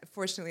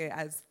 fortunately,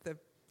 as the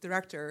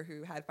director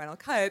who had final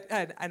cut,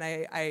 and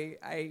I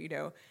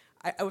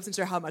wasn't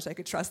sure how much I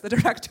could trust the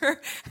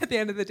director at the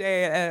end of the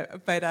day,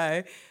 but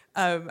I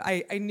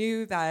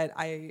knew that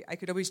I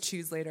could always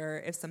choose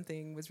later if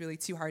something was really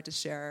too hard to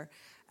share,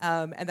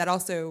 and that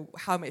also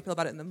how I might feel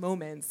about it in the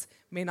moment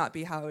may not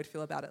be how I would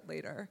feel about it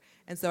later.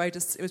 And so it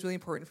was really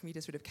important for me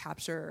to sort of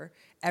capture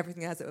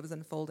everything as it was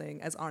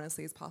unfolding as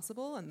honestly as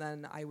possible, and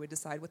then I would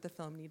decide what the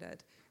film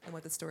needed and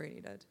what the story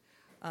needed.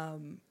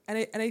 And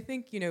I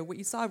think what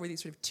you saw were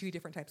these sort of two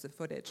different types of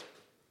footage.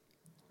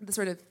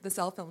 The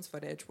cell films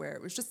footage where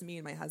it was just me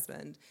and my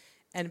husband,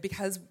 and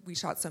because we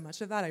shot so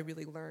much of that, I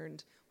really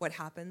learned what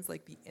happens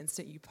the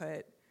instant you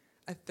put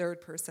a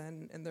third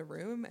person in the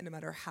room, and no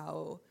matter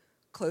how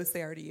close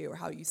they are to you or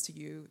how used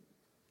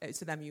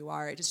to them you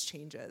are, it just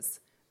changes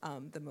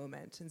the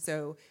moment. And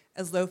so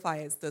as lo-fi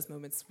as those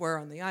moments were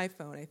on the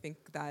iPhone, I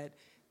think that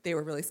they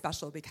were really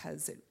special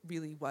because it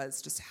really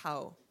was just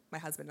how my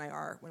husband and I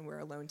are when we're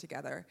alone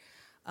together.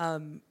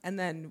 And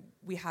then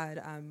we had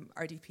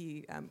our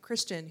DP,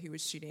 Christian, who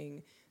was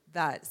shooting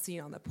that scene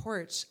on the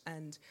porch,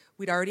 and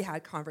we'd already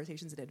had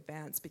conversations in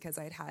advance because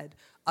I'd had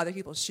other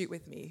people shoot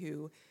with me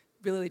who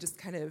really just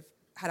kind of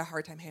had a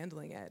hard time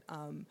handling it,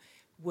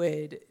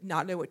 would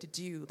not know what to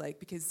do,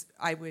 because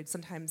I would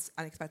sometimes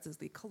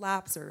unexpectedly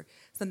collapse or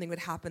something would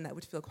happen that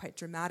would feel quite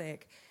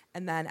dramatic.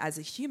 And then as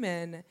a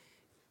human,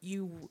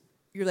 you're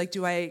like,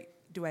 do I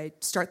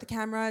start the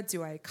camera?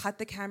 Do I cut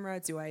the camera?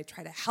 Do I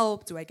try to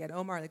help? Do I get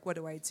Omar? What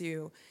do I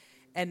do?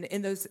 And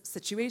in those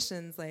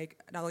situations,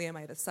 not only am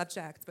I the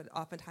subject, but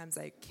oftentimes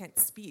I can't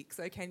speak,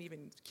 so I can't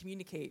even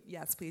communicate,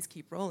 yes, please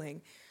keep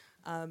rolling.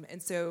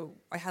 And so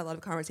I had a lot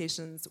of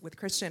conversations with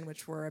Christian,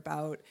 which were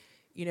about,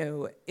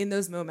 in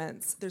those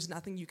moments, there's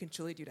nothing you can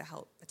truly do to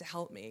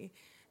help me.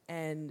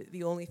 And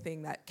the only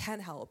thing that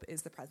can help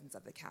is the presence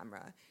of the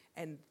camera.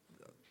 And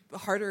the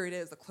harder it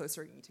is, the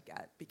closer you need to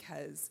get,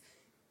 because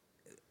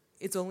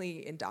it's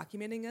only in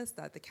documenting this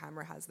that the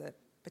camera has the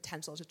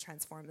potential to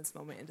transform this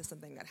moment into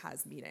something that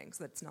has meaning,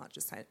 so that's not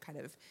just kind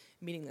of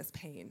meaningless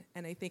pain.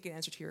 And I think in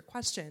answer to your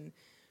question,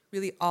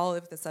 really all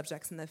of the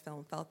subjects in the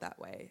film felt that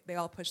way. They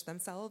all pushed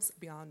themselves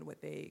beyond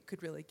what they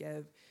could really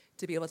give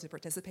to be able to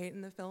participate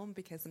in the film,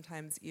 because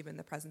sometimes even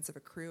the presence of a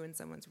crew in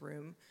someone's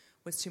room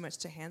was too much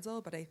to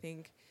handle. But I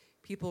think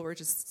people were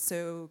just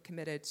so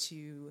committed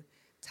to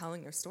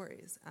telling their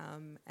stories,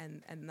 and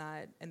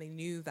they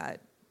knew that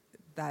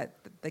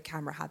the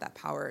camera had that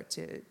power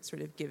to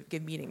sort of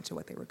give meaning to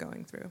what they were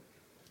going through.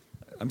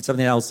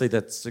 Something I'll say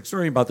that's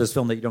extraordinary about this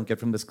film that you don't get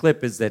from this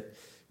clip is that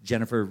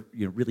Jennifer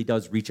really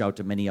does reach out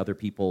to many other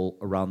people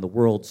around the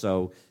world.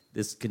 So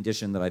this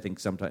condition that I think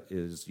sometimes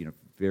is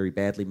very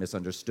badly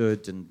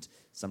misunderstood and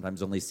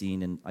sometimes only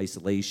seen in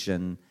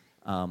isolation,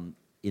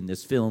 in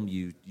this film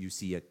you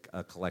see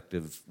a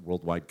collective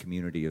worldwide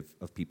community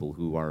of people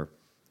who are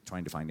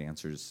trying to find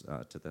answers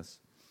to this.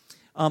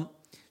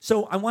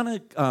 So I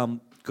want to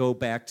go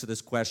back to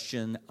this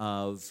question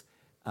of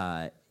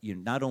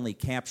not only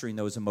capturing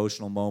those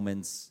emotional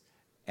moments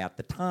at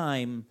the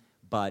time,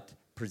 but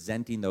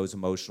presenting those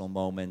emotional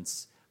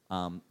moments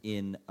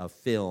in a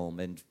film.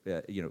 And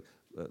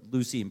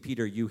Lucy and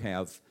Peter, you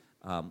have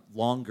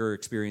longer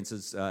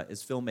experiences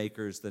as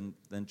filmmakers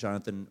than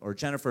Jonathan or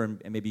Jennifer,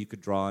 and maybe you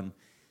could draw on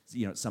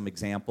some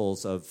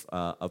examples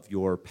of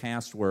your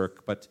past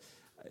work. But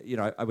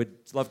I would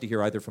love to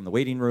hear either from The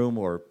Waiting Room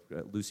or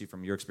Lucy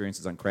from your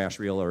experiences on Crash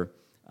Reel or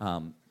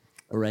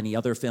any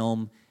other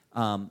film.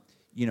 How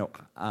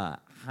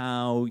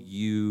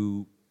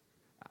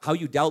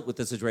you dealt with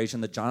the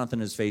situation that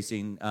Jonathan is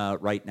facing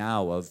right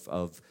now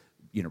of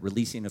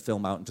releasing a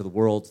film out into the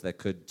world that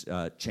could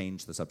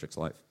change the subject's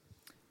life.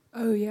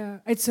 Oh,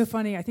 yeah. It's so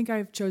funny. I think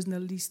I've chosen the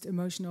least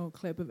emotional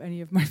clip of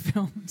any of my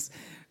films.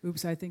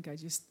 Oops, I think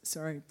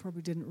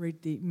probably didn't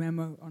read the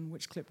memo on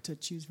which clip to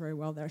choose very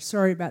well there.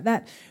 Sorry about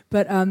that.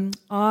 But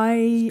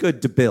It's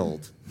good to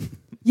build.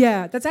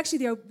 Yeah, that's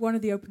actually one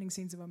of the opening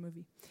scenes of our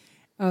movie.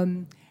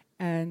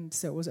 And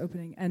so it was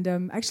opening. And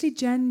actually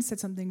Jen said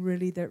something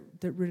really that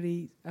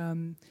really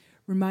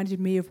reminded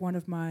me of one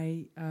of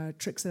my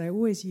tricks that I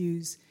always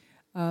use,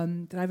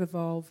 that I've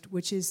evolved,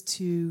 which is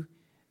to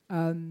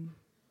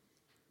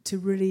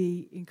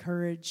really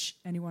encourage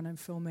anyone I'm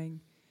filming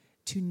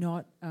to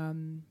not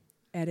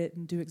edit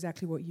and do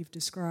exactly what you've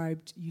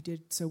described you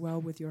did so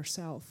well with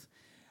yourself,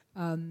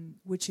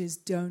 which is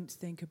don't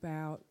think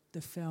about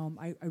the film.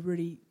 I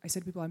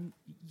said to people,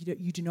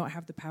 you do not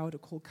have the power to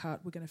call cut.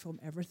 We're going to film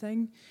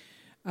everything.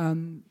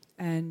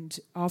 And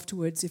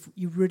afterwards, if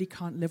you really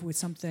can't live with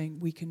something,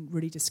 we can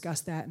really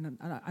discuss that.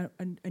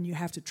 And you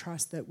have to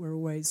trust that we're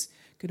always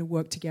going to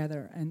work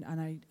together. And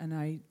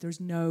there's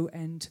no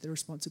end to the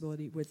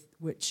responsibility with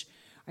which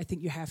I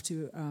think you have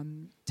to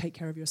take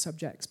care of your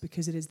subjects,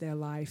 because it is their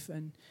life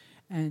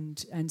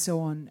and so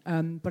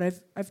on. But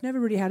I've never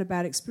really had a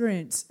bad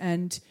experience.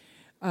 And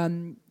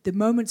the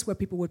moments where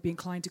people would be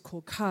inclined to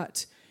call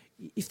cut,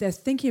 if they're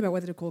thinking about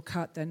whether to call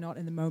cut, they're not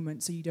in the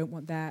moment, so you don't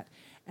want that.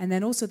 And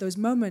then also those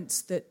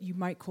moments that you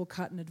might call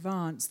cut in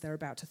advance, they're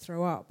about to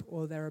throw up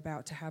or they're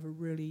about to have a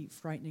really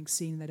frightening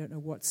scene, they don't know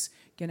what's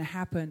going to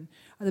happen,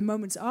 are the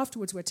moments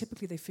afterwards where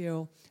typically they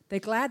feel they're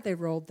glad they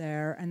rolled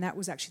there and that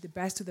was actually the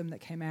best of them that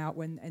came out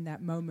when in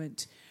that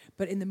moment.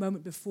 But in the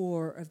moment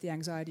before of the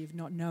anxiety of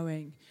not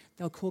knowing,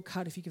 they'll call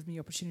cut if you give them the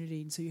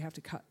opportunity, and so you have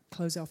to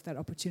close off that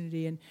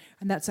opportunity, and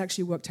that's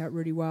actually worked out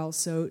really well.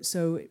 So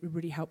it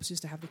really helps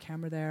just to have the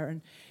camera there,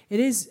 and it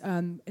is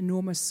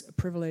enormous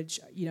privilege,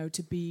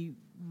 to be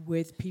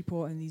with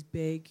people in these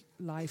big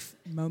life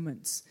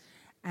moments,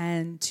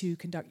 and to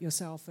conduct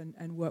yourself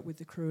and work with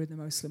the crew in the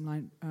most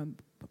slimline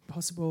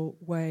possible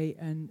way,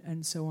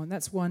 and so on.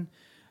 That's one,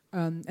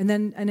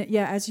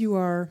 as you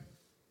are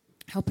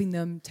helping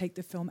them take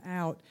the film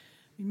out,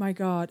 I mean, my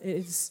God, it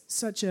is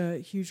such a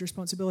huge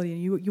responsibility,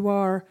 and you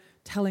are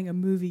telling a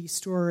movie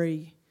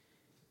story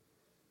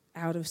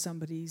out of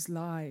somebody's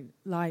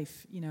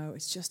life.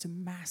 It's just a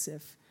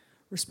massive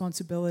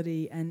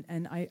responsibility,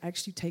 and I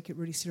actually take it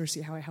really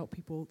seriously how I help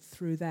people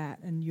through that,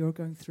 and you're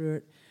going through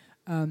it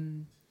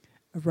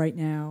right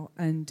now.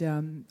 And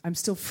I'm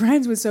still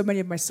friends with so many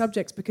of my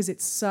subjects because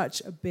it's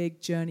such a big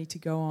journey to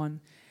go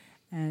on,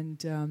 and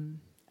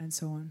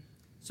so on.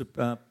 So,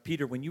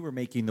 Peter, when you were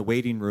making The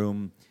Waiting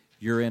Room,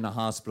 you're in a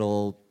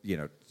hospital,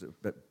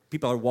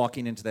 people are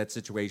walking into that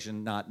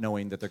situation not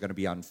knowing that they're going to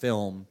be on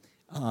film.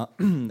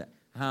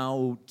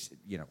 How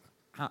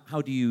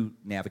do you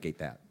navigate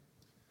that?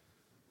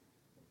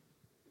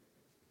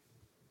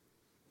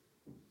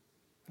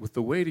 With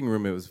The Waiting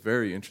Room, it was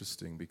very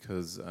interesting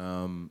because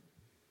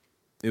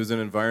it was an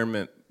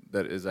environment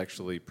that is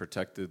actually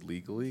protected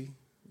legally.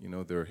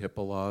 There are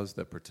HIPAA laws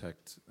that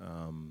protect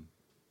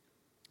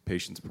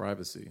patients'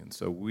 privacy. And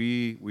so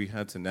we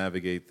had to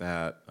navigate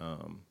that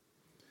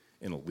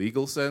in a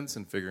legal sense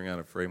and figuring out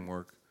a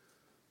framework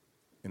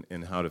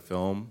in how to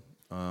film.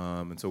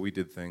 And so we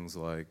did things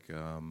like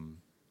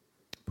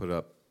put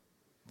up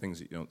things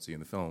that you don't see in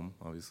the film,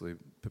 obviously,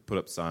 put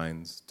up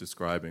signs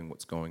describing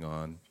what's going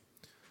on.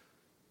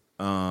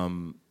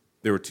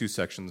 There were two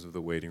sections of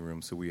The Waiting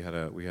Room, so we had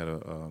a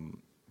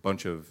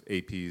bunch of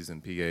APs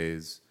and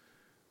PAs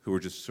who were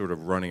just sort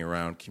of running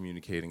around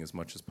communicating as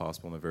much as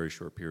possible in a very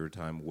short period of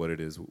time what it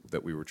is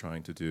that we were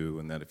trying to do,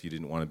 and that if you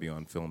didn't want to be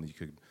on film, you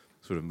could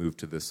sort of move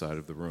to this side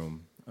of the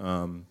room.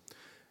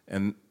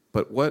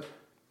 But what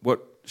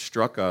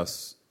struck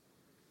us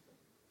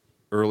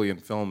early in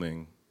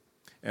filming,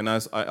 and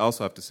I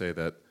also have to say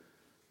that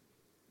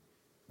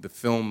the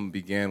film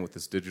began with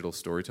this digital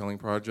storytelling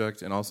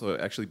project, and also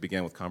actually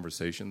began with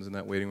conversations in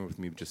that waiting room, with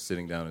me just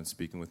sitting down and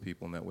speaking with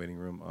people in that waiting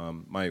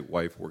room. My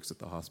wife works at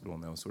the hospital,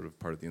 and that was sort of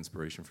part of the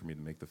inspiration for me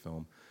to make the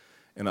film.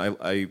 And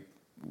I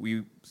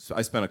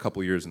spent a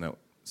couple years in that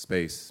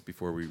space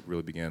before we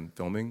really began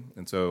filming,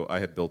 and so I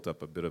had built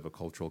up a bit of a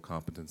cultural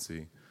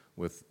competency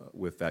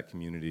with that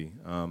community.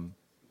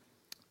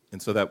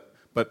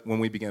 But when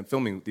we began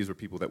filming, these were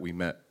people that we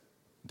met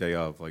day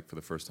of, like for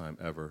the first time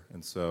ever,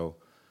 and so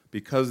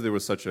because there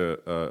was such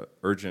a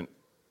urgent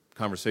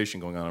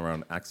conversation going on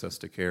around access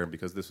to care, and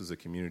because this was a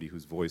community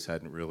whose voice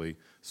hadn't really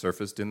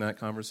surfaced in that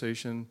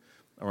conversation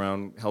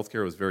around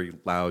healthcare, it was very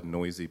loud,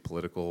 noisy,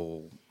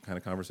 political kind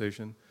of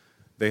conversation.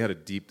 They had a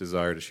deep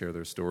desire to share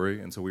their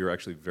story, and so we were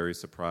actually very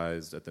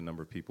surprised at the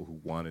number of people who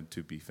wanted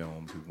to be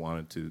filmed, who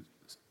wanted to,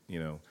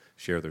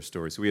 share their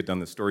story. So we had done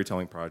this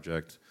storytelling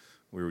project.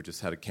 We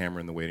just had a camera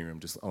in the waiting room,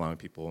 just allowing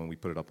people, and we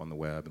put it up on the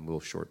web in little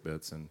short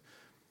bits, and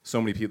so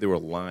many people, there were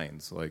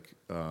lines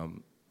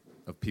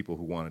of people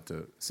who wanted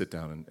to sit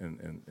down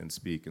and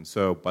speak. And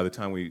so by the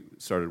time we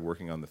started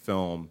working on the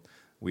film,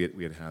 we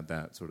had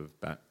that sort of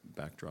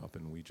backdrop,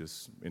 and we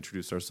just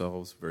introduced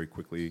ourselves, very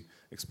quickly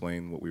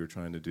explained what we were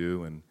trying to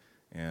do, and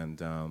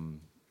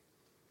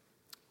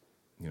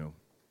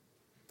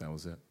that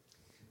was it.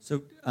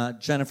 So,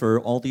 Jennifer,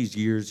 all these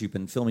years you've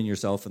been filming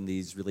yourself in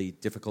these really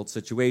difficult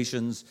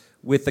situations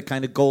with the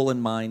kind of goal in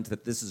mind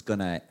that this is going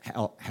to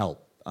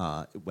help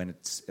when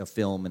it's a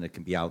film and it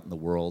can be out in the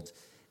world.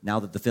 Now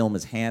that the film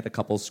has had a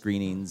couple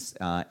screenings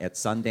at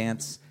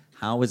Sundance,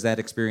 how has that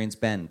experience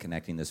been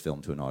connecting this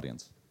film to an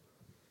audience?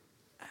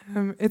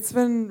 It's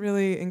been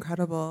really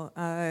incredible.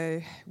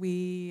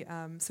 We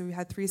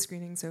had 3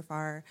 screenings so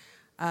far.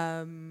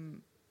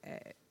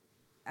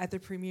 At the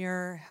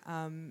premiere,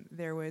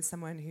 there was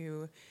someone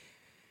who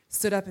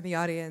stood up in the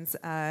audience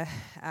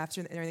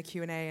during the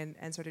Q&A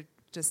and started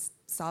just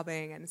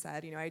sobbing and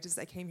said,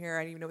 I came here,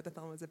 I didn't even know what the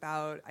film was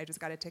about, I just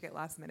got a ticket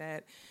last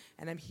minute,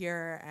 and I'm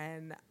here,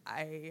 and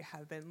I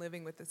have been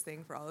living with this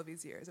thing for all of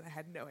these years, and I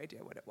had no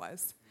idea what it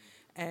was,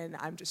 and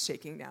I'm just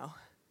shaking now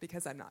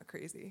because I'm not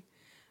crazy.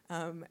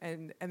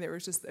 And there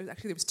was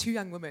 2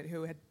 young women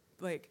who had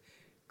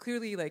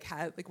clearly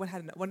had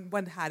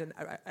one had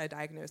a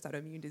diagnosed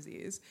autoimmune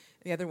disease,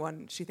 and the other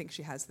one, she thinks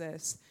she has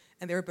this,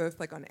 and they were both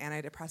on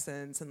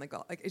antidepressants, and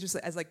it's just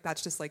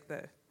that's just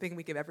the thing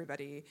we give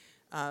everybody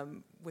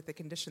with the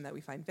condition that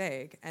we find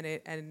vague,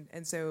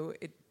 and so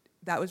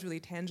that was really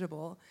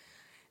tangible.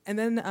 And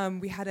then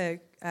we had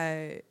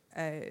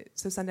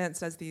so Sundance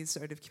does these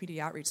sort of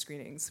community outreach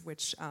screenings,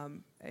 which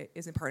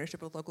is in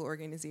partnership with local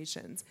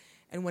organizations,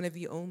 and one of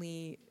the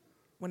only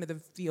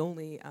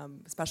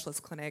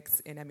specialist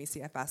clinics in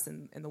MECFS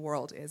in the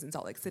world is in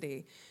Salt Lake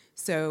City.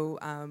 So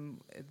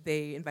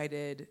they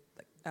invited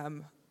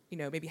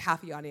maybe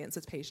half the audience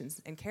was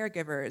patients and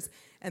caregivers,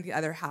 and the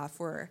other half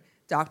were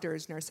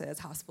doctors, nurses,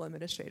 hospital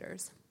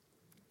administrators.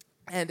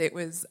 And it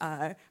was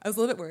I was a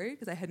little bit worried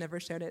because I had never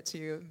shown it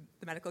to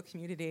the medical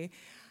community,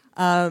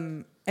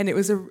 and it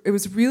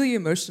was really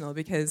emotional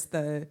because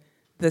the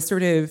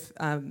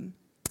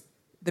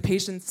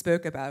patients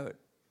spoke about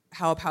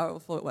how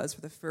powerful it was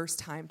for the first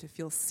time to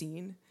feel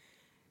seen.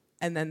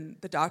 And then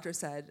the doctor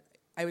said,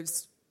 I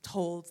was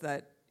told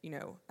that,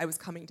 I was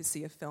coming to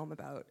see a film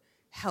about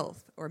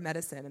health or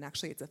medicine, and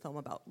actually it's a film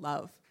about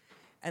love.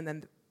 And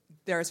then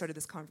there started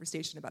this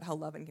conversation about how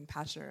love and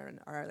compassion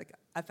are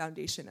a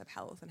foundation of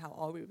health, and how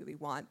all we really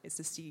want is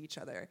to see each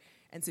other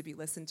and to be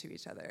listened to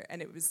each other.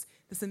 And it was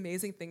this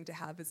amazing thing to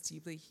have this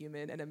deeply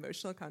human and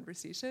emotional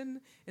conversation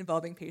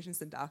involving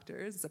patients and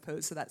doctors, as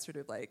opposed to that sort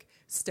of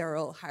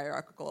sterile,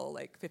 hierarchical,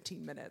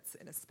 15 minutes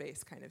in a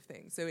space kind of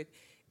thing. So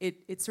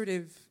it's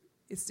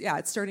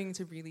starting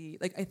to really,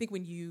 I think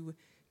when you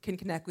can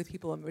connect with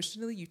people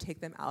emotionally, you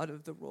take them out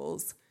of the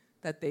roles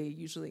that they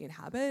usually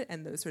inhabit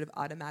and those sort of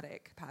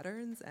automatic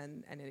patterns,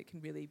 and it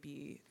can really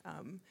be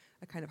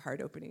a kind of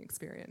heart-opening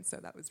experience. So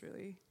that was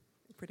really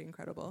pretty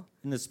incredible.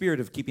 In the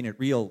spirit of keeping it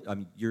real,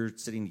 you're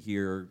sitting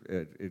here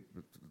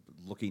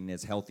looking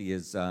as healthy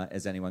as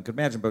anyone could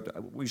imagine,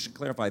 but we should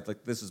clarify,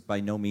 this is by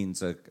no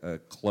means a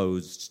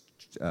closed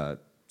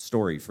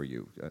story for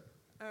you.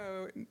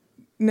 Oh,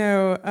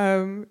 no.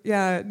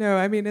 No.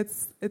 I mean,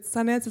 it's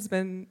Sundance has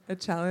been a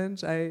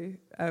challenge. I'm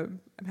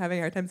having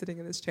a hard time sitting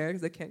in this chair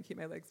because I can't keep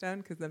my legs down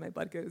because then my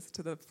blood goes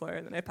to the floor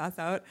and then I pass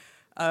out.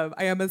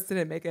 I almost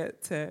didn't make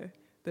it to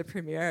the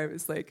premiere. I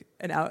was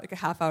a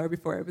half hour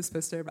before I was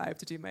supposed to arrive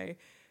to do my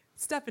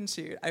step and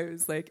shoot. I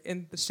was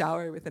in the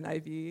shower with an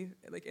IV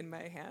in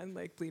my hand,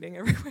 bleeding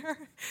everywhere.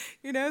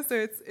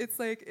 So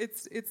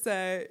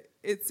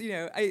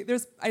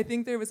I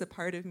think there was a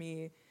part of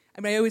me.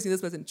 I mean, I always knew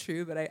this wasn't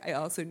true, but I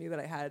also knew that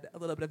I had a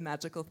little bit of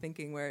magical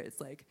thinking where it's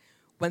like,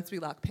 once we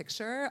lock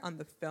picture on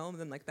the film,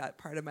 then like that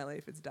part of my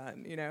life is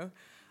done, you know?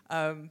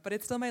 But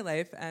it's still my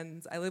life,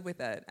 and I live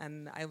with it,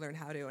 and I learn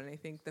how to, and I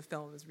think the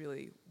film is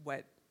really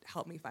what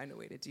helped me find a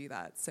way to do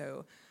that.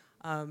 So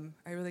I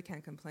really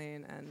can't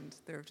complain, and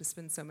there have just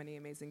been so many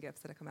amazing gifts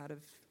that have come out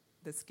of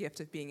this gift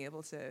of being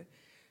able to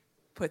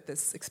put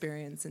this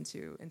experience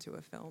into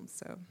a film.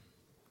 So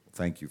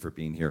Thank you for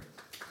being here.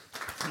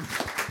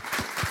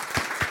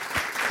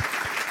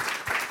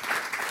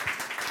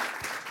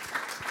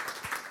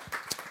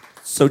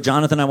 So,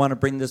 Jonathan, I want to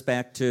bring this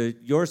back to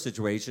your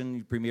situation.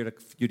 You premiered a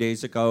few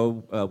days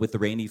ago with the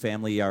Rainey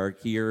family are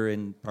here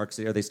in Park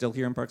City. Are they still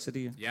here in Park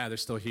City? Yeah, they're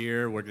still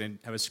here. We're going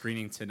to have a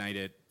screening tonight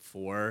at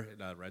 4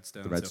 at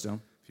Redstone. The Redstone.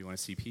 So if you want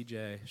to see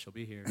PJ, she'll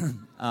be here.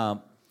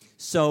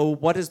 So,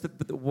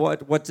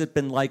 what's it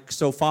been like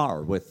so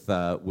far with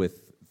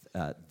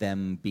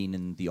them being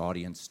in the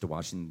audience to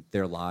watching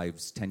their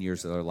lives, 10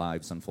 years of their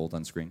lives unfold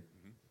on screen?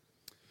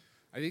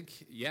 I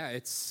think, yeah,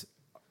 it's...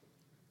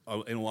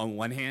 on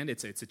one hand,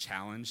 it's a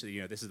challenge.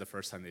 You know, this is the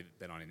first time they've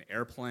been on an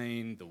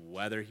airplane. The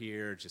weather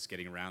here, just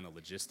getting around, the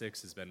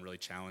logistics has been really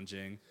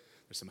challenging.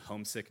 There's some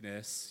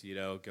homesickness, you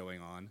know,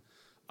 going on.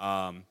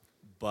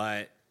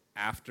 But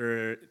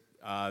after,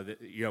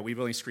 you know, we've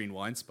only screened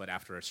once, but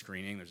after a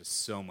screening, there's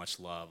just so much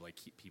love. Like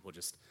people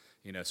just,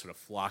 you know, sort of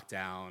flocked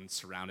down,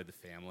 surrounded the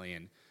family,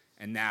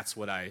 and that's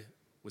what I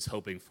was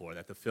hoping for,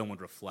 that the film would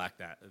reflect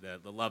that,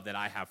 the love that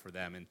I have for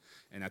them, and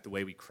that the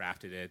way we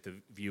crafted it, the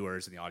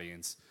viewers and the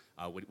audience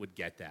would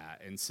get that.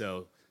 And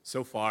so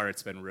far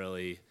it's been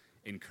really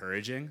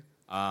encouraging,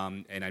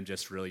 and I'm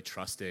just really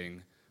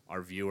trusting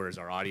our viewers,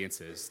 our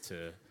audiences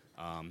to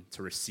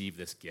receive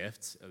this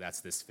gift.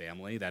 That's this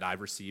family that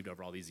I've received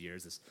over all these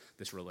years,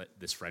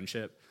 this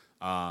friendship,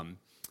 and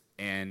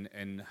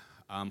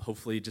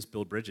hopefully just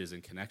build bridges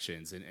and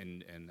connections,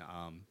 and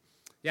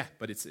yeah.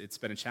 But it's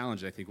been a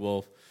challenge. I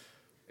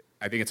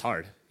think it's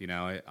hard, you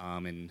know,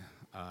 and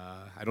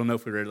I don't know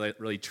if we were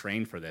really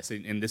trained for this.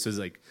 And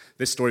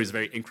this story is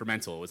very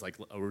incremental. It was like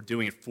we're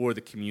doing it for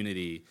the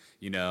community,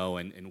 you know,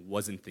 and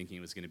wasn't thinking it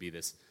was going to be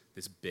this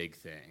big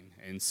thing.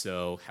 And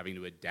so having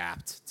to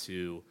adapt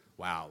to,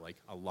 wow, like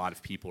a lot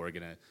of people are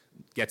going to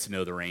get to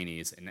know the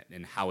Raineys,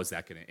 and how is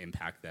that going to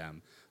impact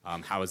them?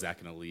 How is that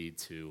going to lead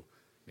to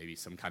maybe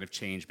some kind of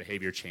change,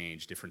 behavior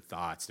change, different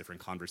thoughts,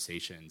 different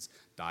conversations,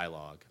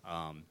 dialogue.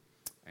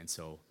 And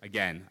so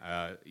again,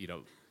 you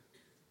know,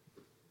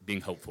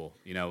 being hopeful,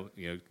 you know,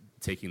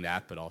 taking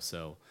that, but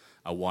also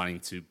wanting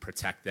to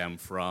protect them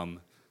from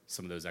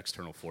some of those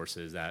external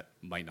forces that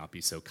might not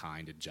be so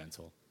kind and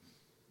gentle.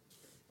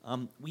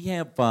 We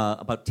have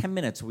about 10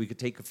 minutes. We could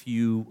take a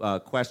few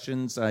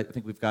questions. I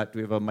think do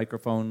we have a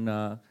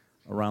microphone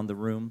around the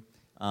room?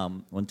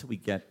 Until we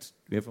get,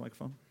 do we have a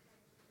microphone?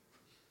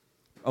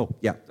 Oh,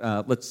 yeah.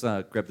 Let's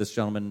grab this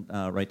gentleman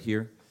right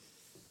here.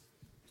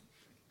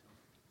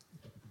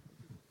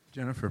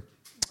 Jennifer,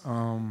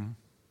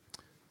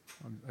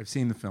 I've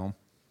seen the film,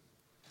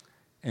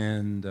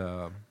 and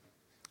I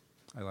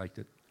liked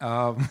it.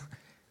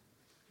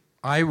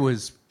 I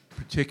was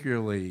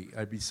particularly,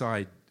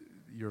 beside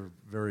your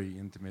very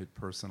intimate,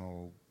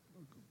 personal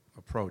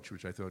approach,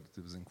 which I thought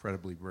was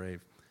incredibly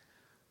brave,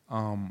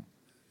 the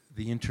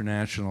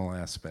international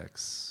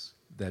aspects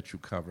that you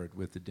covered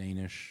with the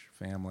Danish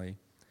family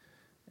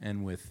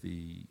and with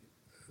the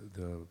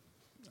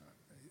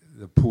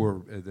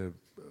poor, the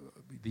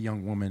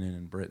young woman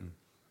in Britain.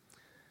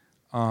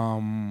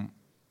 I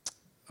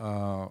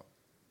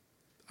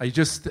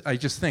just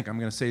think, I'm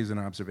going to say as an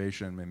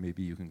observation, and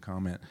maybe you can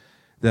comment,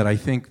 that I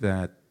think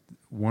that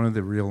one of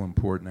the real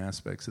important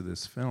aspects of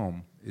this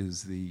film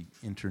is the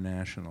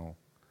international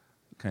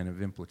kind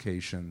of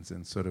implications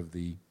and sort of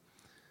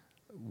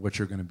what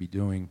you're going to be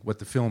doing, what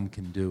the film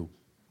can do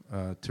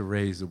to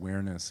raise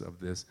awareness of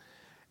this.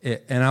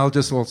 And I'll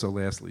just also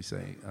lastly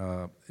say,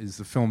 is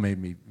the film made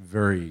me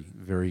very,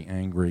 very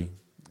angry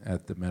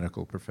at the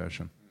medical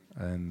profession.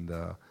 And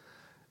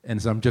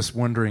so I'm just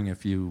wondering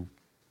if you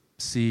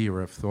see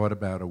or have thought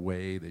about a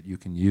way that you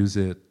can use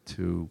it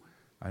to,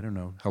 I don't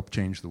know, help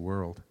change the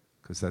world.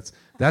 Because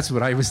that's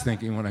what I was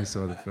thinking when I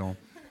saw the film.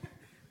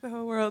 The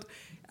whole world.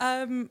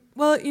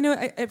 Well, you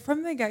know,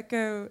 from the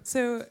get-go,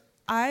 so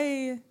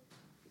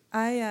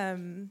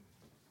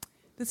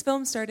this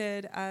film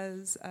started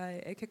as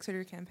a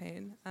Kickstarter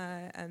campaign,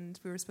 and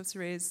we were supposed to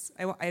raise,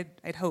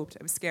 I'd hoped,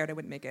 I was scared I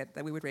wouldn't make it,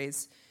 that we would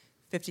raise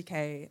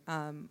 $50K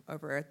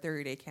over a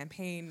 30-day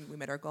campaign. We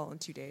met our goal in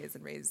 2 days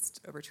and raised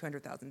over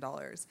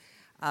 $200,000.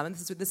 And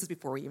this is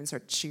before we even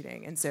started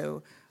shooting, and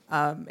so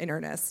in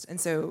earnest. And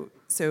so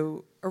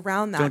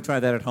around that. Don't try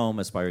that at home,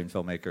 aspiring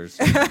filmmakers.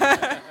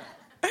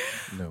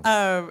 No.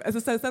 So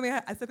something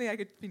I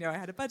could, you know, I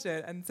had a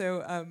budget, and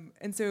so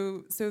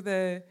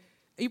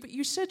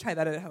you should try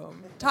that at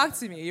home. Talk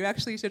to me. You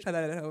actually should try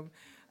that at home.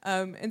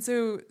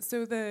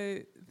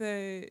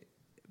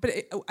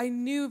 I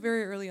knew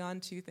very early on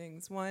two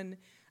things. One,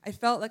 I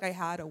felt like I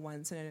had a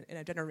once in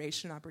a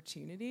generation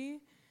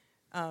opportunity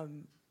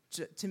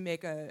to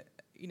make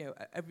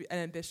an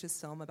ambitious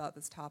film about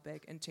this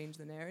topic and change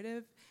the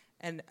narrative,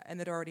 and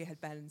that already had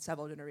been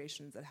several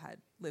generations that had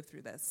lived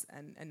through this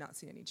and not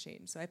seen any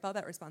change. So I felt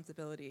that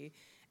responsibility,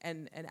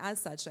 and as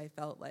such, I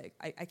felt like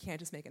I can't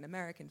just make an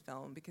American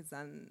film, because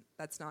then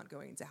that's not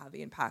going to have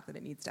the impact that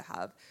it needs to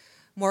have.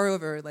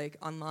 Moreover, like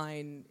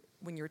online,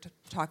 when you're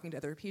talking to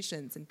other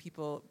patients and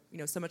people,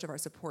 so much of our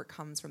support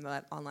comes from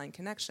that online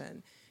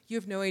connection. You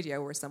have no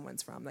idea where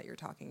someone's from that you're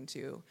talking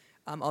to.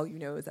 All you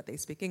know is that they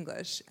speak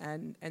English.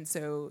 And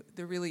so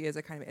there really is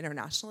a kind of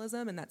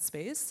internationalism in that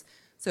space.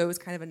 So it was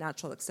kind of a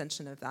natural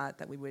extension of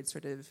that we would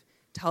sort of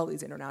tell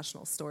these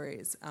international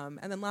stories. And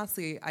then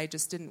lastly, I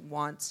just didn't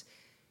want,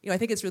 I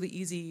think it's really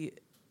easy,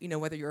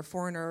 whether you're a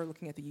foreigner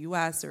looking at the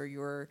US or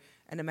you're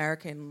an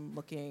American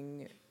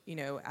looking,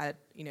 at,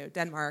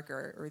 Denmark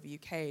or the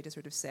UK, to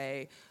sort of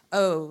say,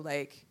 oh,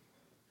 like,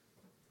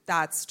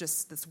 that's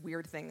just this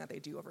weird thing that they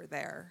do over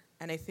there.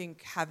 And I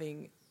think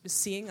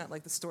seeing that,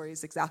 like, the story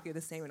is exactly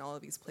the same in all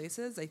of these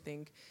places, I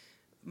think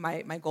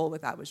my goal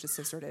with that was just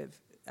to sort of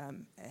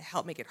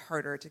help make it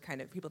harder to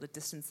kind of people to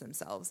distance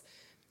themselves.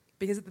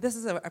 Because this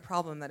is a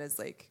problem that is,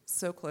 like,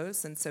 so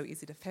close and so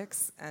easy to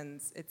fix,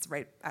 and it's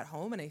right at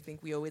home. And I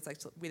think we always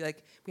we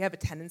have a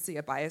tendency,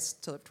 a bias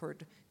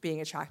toward being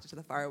attracted to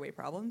the faraway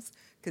problems,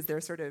 because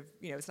they're sort of,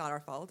 it's not our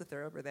fault if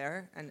they're over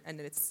there. And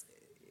it's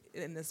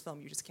in this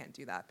film, you just can't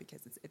do that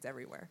because it's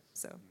everywhere.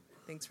 So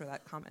thanks for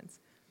that comment.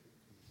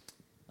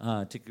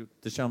 To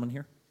the gentleman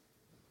here.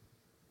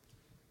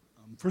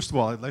 First of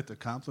all, I'd like to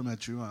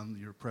compliment you on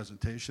your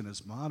presentation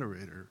as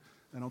moderator.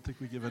 I don't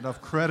think we give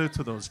enough credit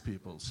to those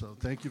people, so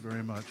thank you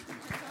very much.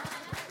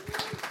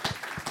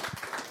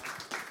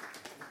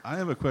 I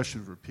have a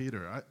question for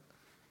Peter.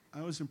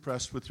 I was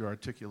impressed with your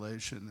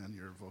articulation and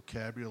your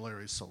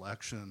vocabulary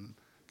selection.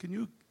 Can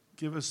you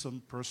give us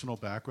some personal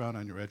background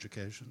on your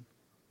education?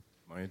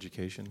 My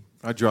education?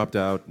 I dropped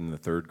out in the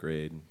 3rd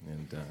grade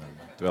and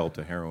developed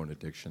a heroin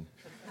addiction.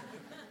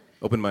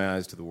 Opened my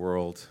eyes to the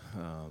world.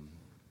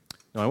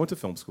 No, I went to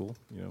film school.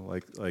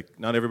 Like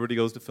not everybody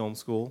goes to film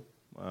school.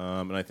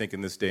 And I think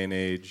in this day and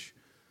age,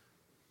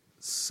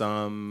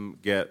 some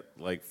get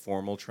like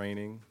formal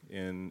training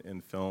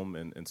in film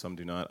and some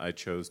do not. I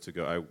chose to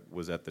go. I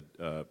was at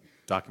the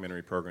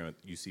documentary program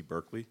at UC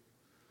Berkeley.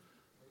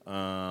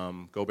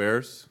 Go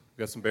Bears.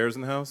 We got some Bears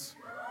in the house?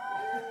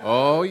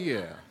 Oh,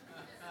 yeah.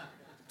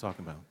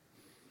 Talking about.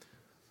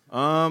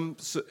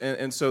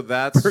 So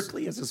that's...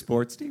 Berkeley is a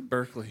sports team?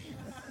 Berkeley.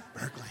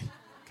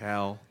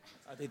 Cal.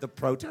 Are they the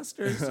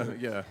protesters?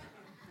 Yeah.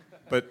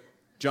 But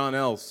John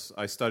Else,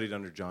 I studied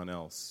under John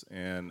Else,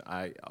 and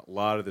a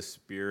lot of the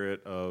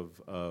spirit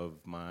of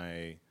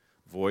my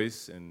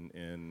voice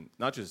and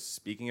not just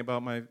speaking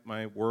about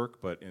my work,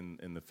 but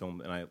in the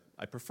film, and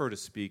I prefer to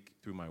speak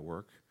through my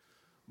work,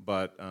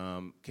 but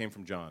came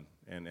from John,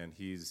 and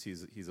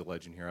he's a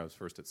legend here. I was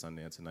first at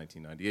Sundance in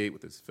 1998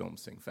 with his film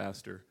Sing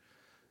Faster,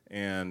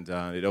 and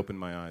it opened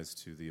my eyes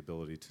to the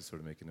ability to sort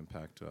of make an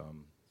impact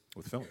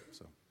with film.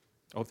 So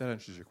I hope that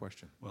answers your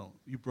question. Well,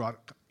 you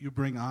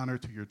bring honor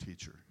to your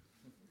teacher.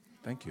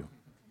 Thank you.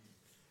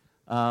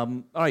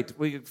 All right,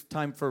 we have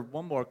time for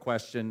one more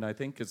question, I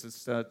think. Is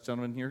this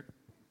gentleman here?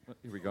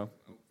 Here we go.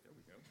 Oh, there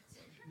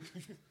we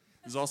go.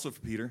 This is also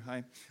for Peter.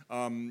 Hi.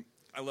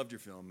 I loved your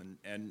film,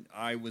 and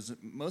I was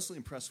mostly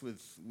impressed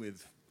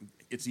with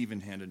its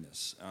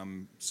even-handedness.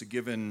 So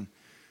given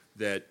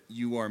that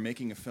you are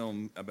making a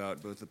film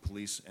about both the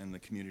police and the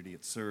community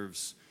it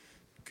serves,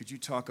 could you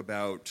talk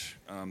about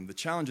the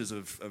challenges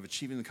of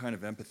achieving the kind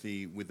of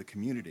empathy with the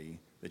community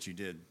that you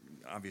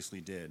obviously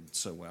did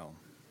so well?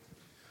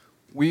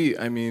 We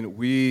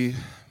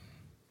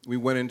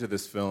went into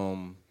this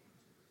film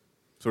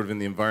sort of in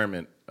the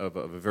environment of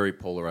a very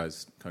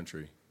polarized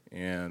country,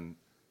 and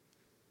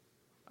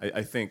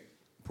I think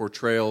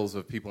portrayals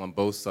of people on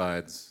both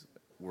sides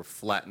were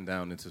flattened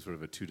down into sort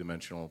of a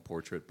two-dimensional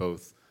portrait,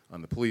 both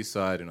on the police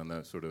side and on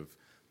the sort of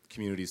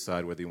community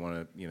side, whether you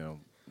want to,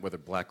 whether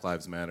Black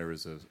Lives Matter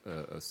is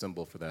a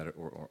symbol for that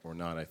or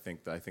not. I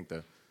think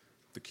the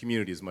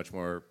community is much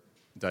more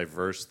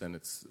diverse than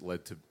it's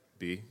led to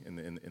be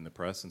in the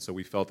press, and so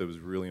we felt it was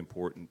really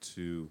important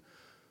to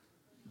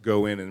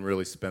go in and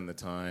really spend the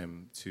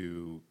time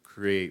to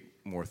create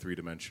more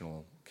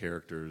three-dimensional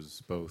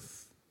characters.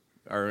 Both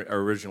our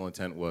original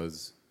intent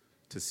was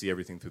to see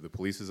everything through the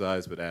police's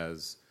eyes, but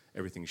as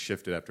everything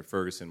shifted after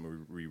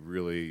Ferguson, we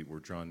really were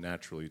drawn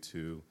naturally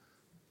to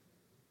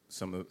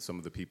some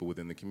of the people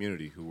within the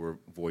community who were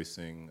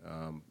voicing,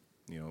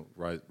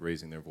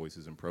 raising their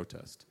voices in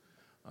protest.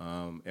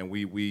 And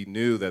we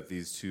knew that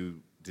these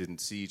two didn't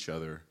see each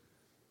other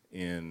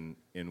in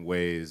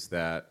ways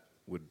that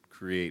would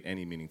create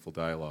any meaningful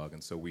dialogue.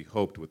 And so we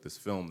hoped with this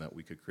film that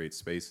we could create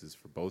spaces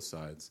for both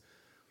sides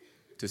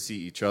to see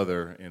each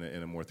other in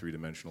a more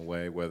three-dimensional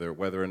way.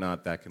 Whether or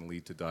not that can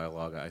lead to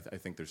dialogue, I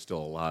think there's still a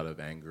lot of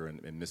anger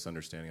and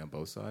misunderstanding on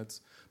both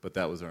sides. But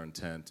that was our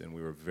intent, and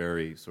we were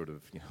very sort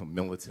of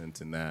militant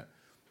in that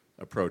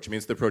approach. I mean,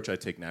 it's the approach I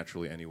take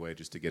naturally anyway,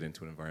 just to get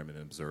into an environment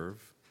and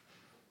observe.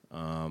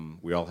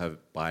 We all have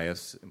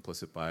bias,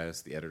 implicit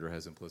bias. The editor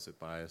has implicit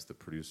bias. The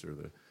producer,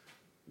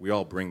 we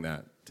all bring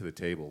that to the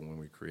table when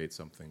we create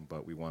something,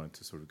 but we wanted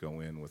to sort of go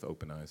in with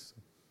open eyes.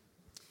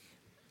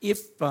 If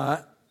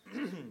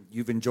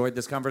you've enjoyed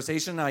this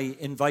conversation, I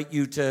invite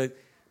you to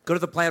go to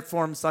the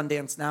platform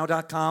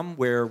SundanceNow.com,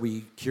 where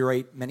we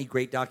curate many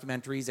great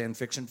documentaries and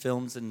fiction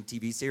films and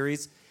TV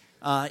series.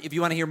 If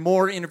you want to hear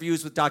more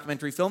interviews with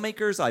documentary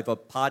filmmakers, I have a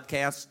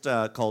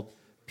podcast called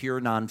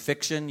Pure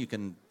Nonfiction. You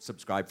can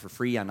subscribe for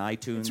free on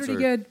iTunes. It's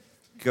really good.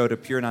 Go to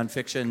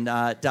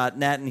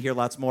purenonfiction.net and hear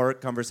lots more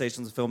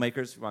conversations with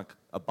filmmakers. If you want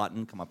a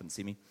button, come up and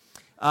see me.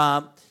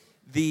 I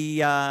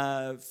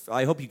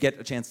hope you get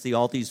a chance to see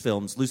all these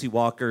films. Lucy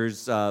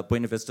Walker's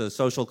Buena Vista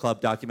Social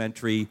Club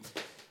documentary,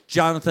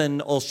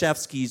 Jonathan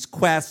Olszewski's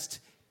Quest,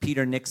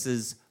 Peter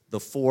Nix's The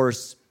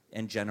Force,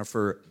 and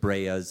Jennifer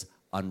Brea's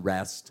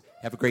Unrest.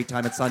 Have a great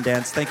time at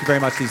Sundance. Thank you very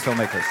much, these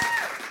filmmakers.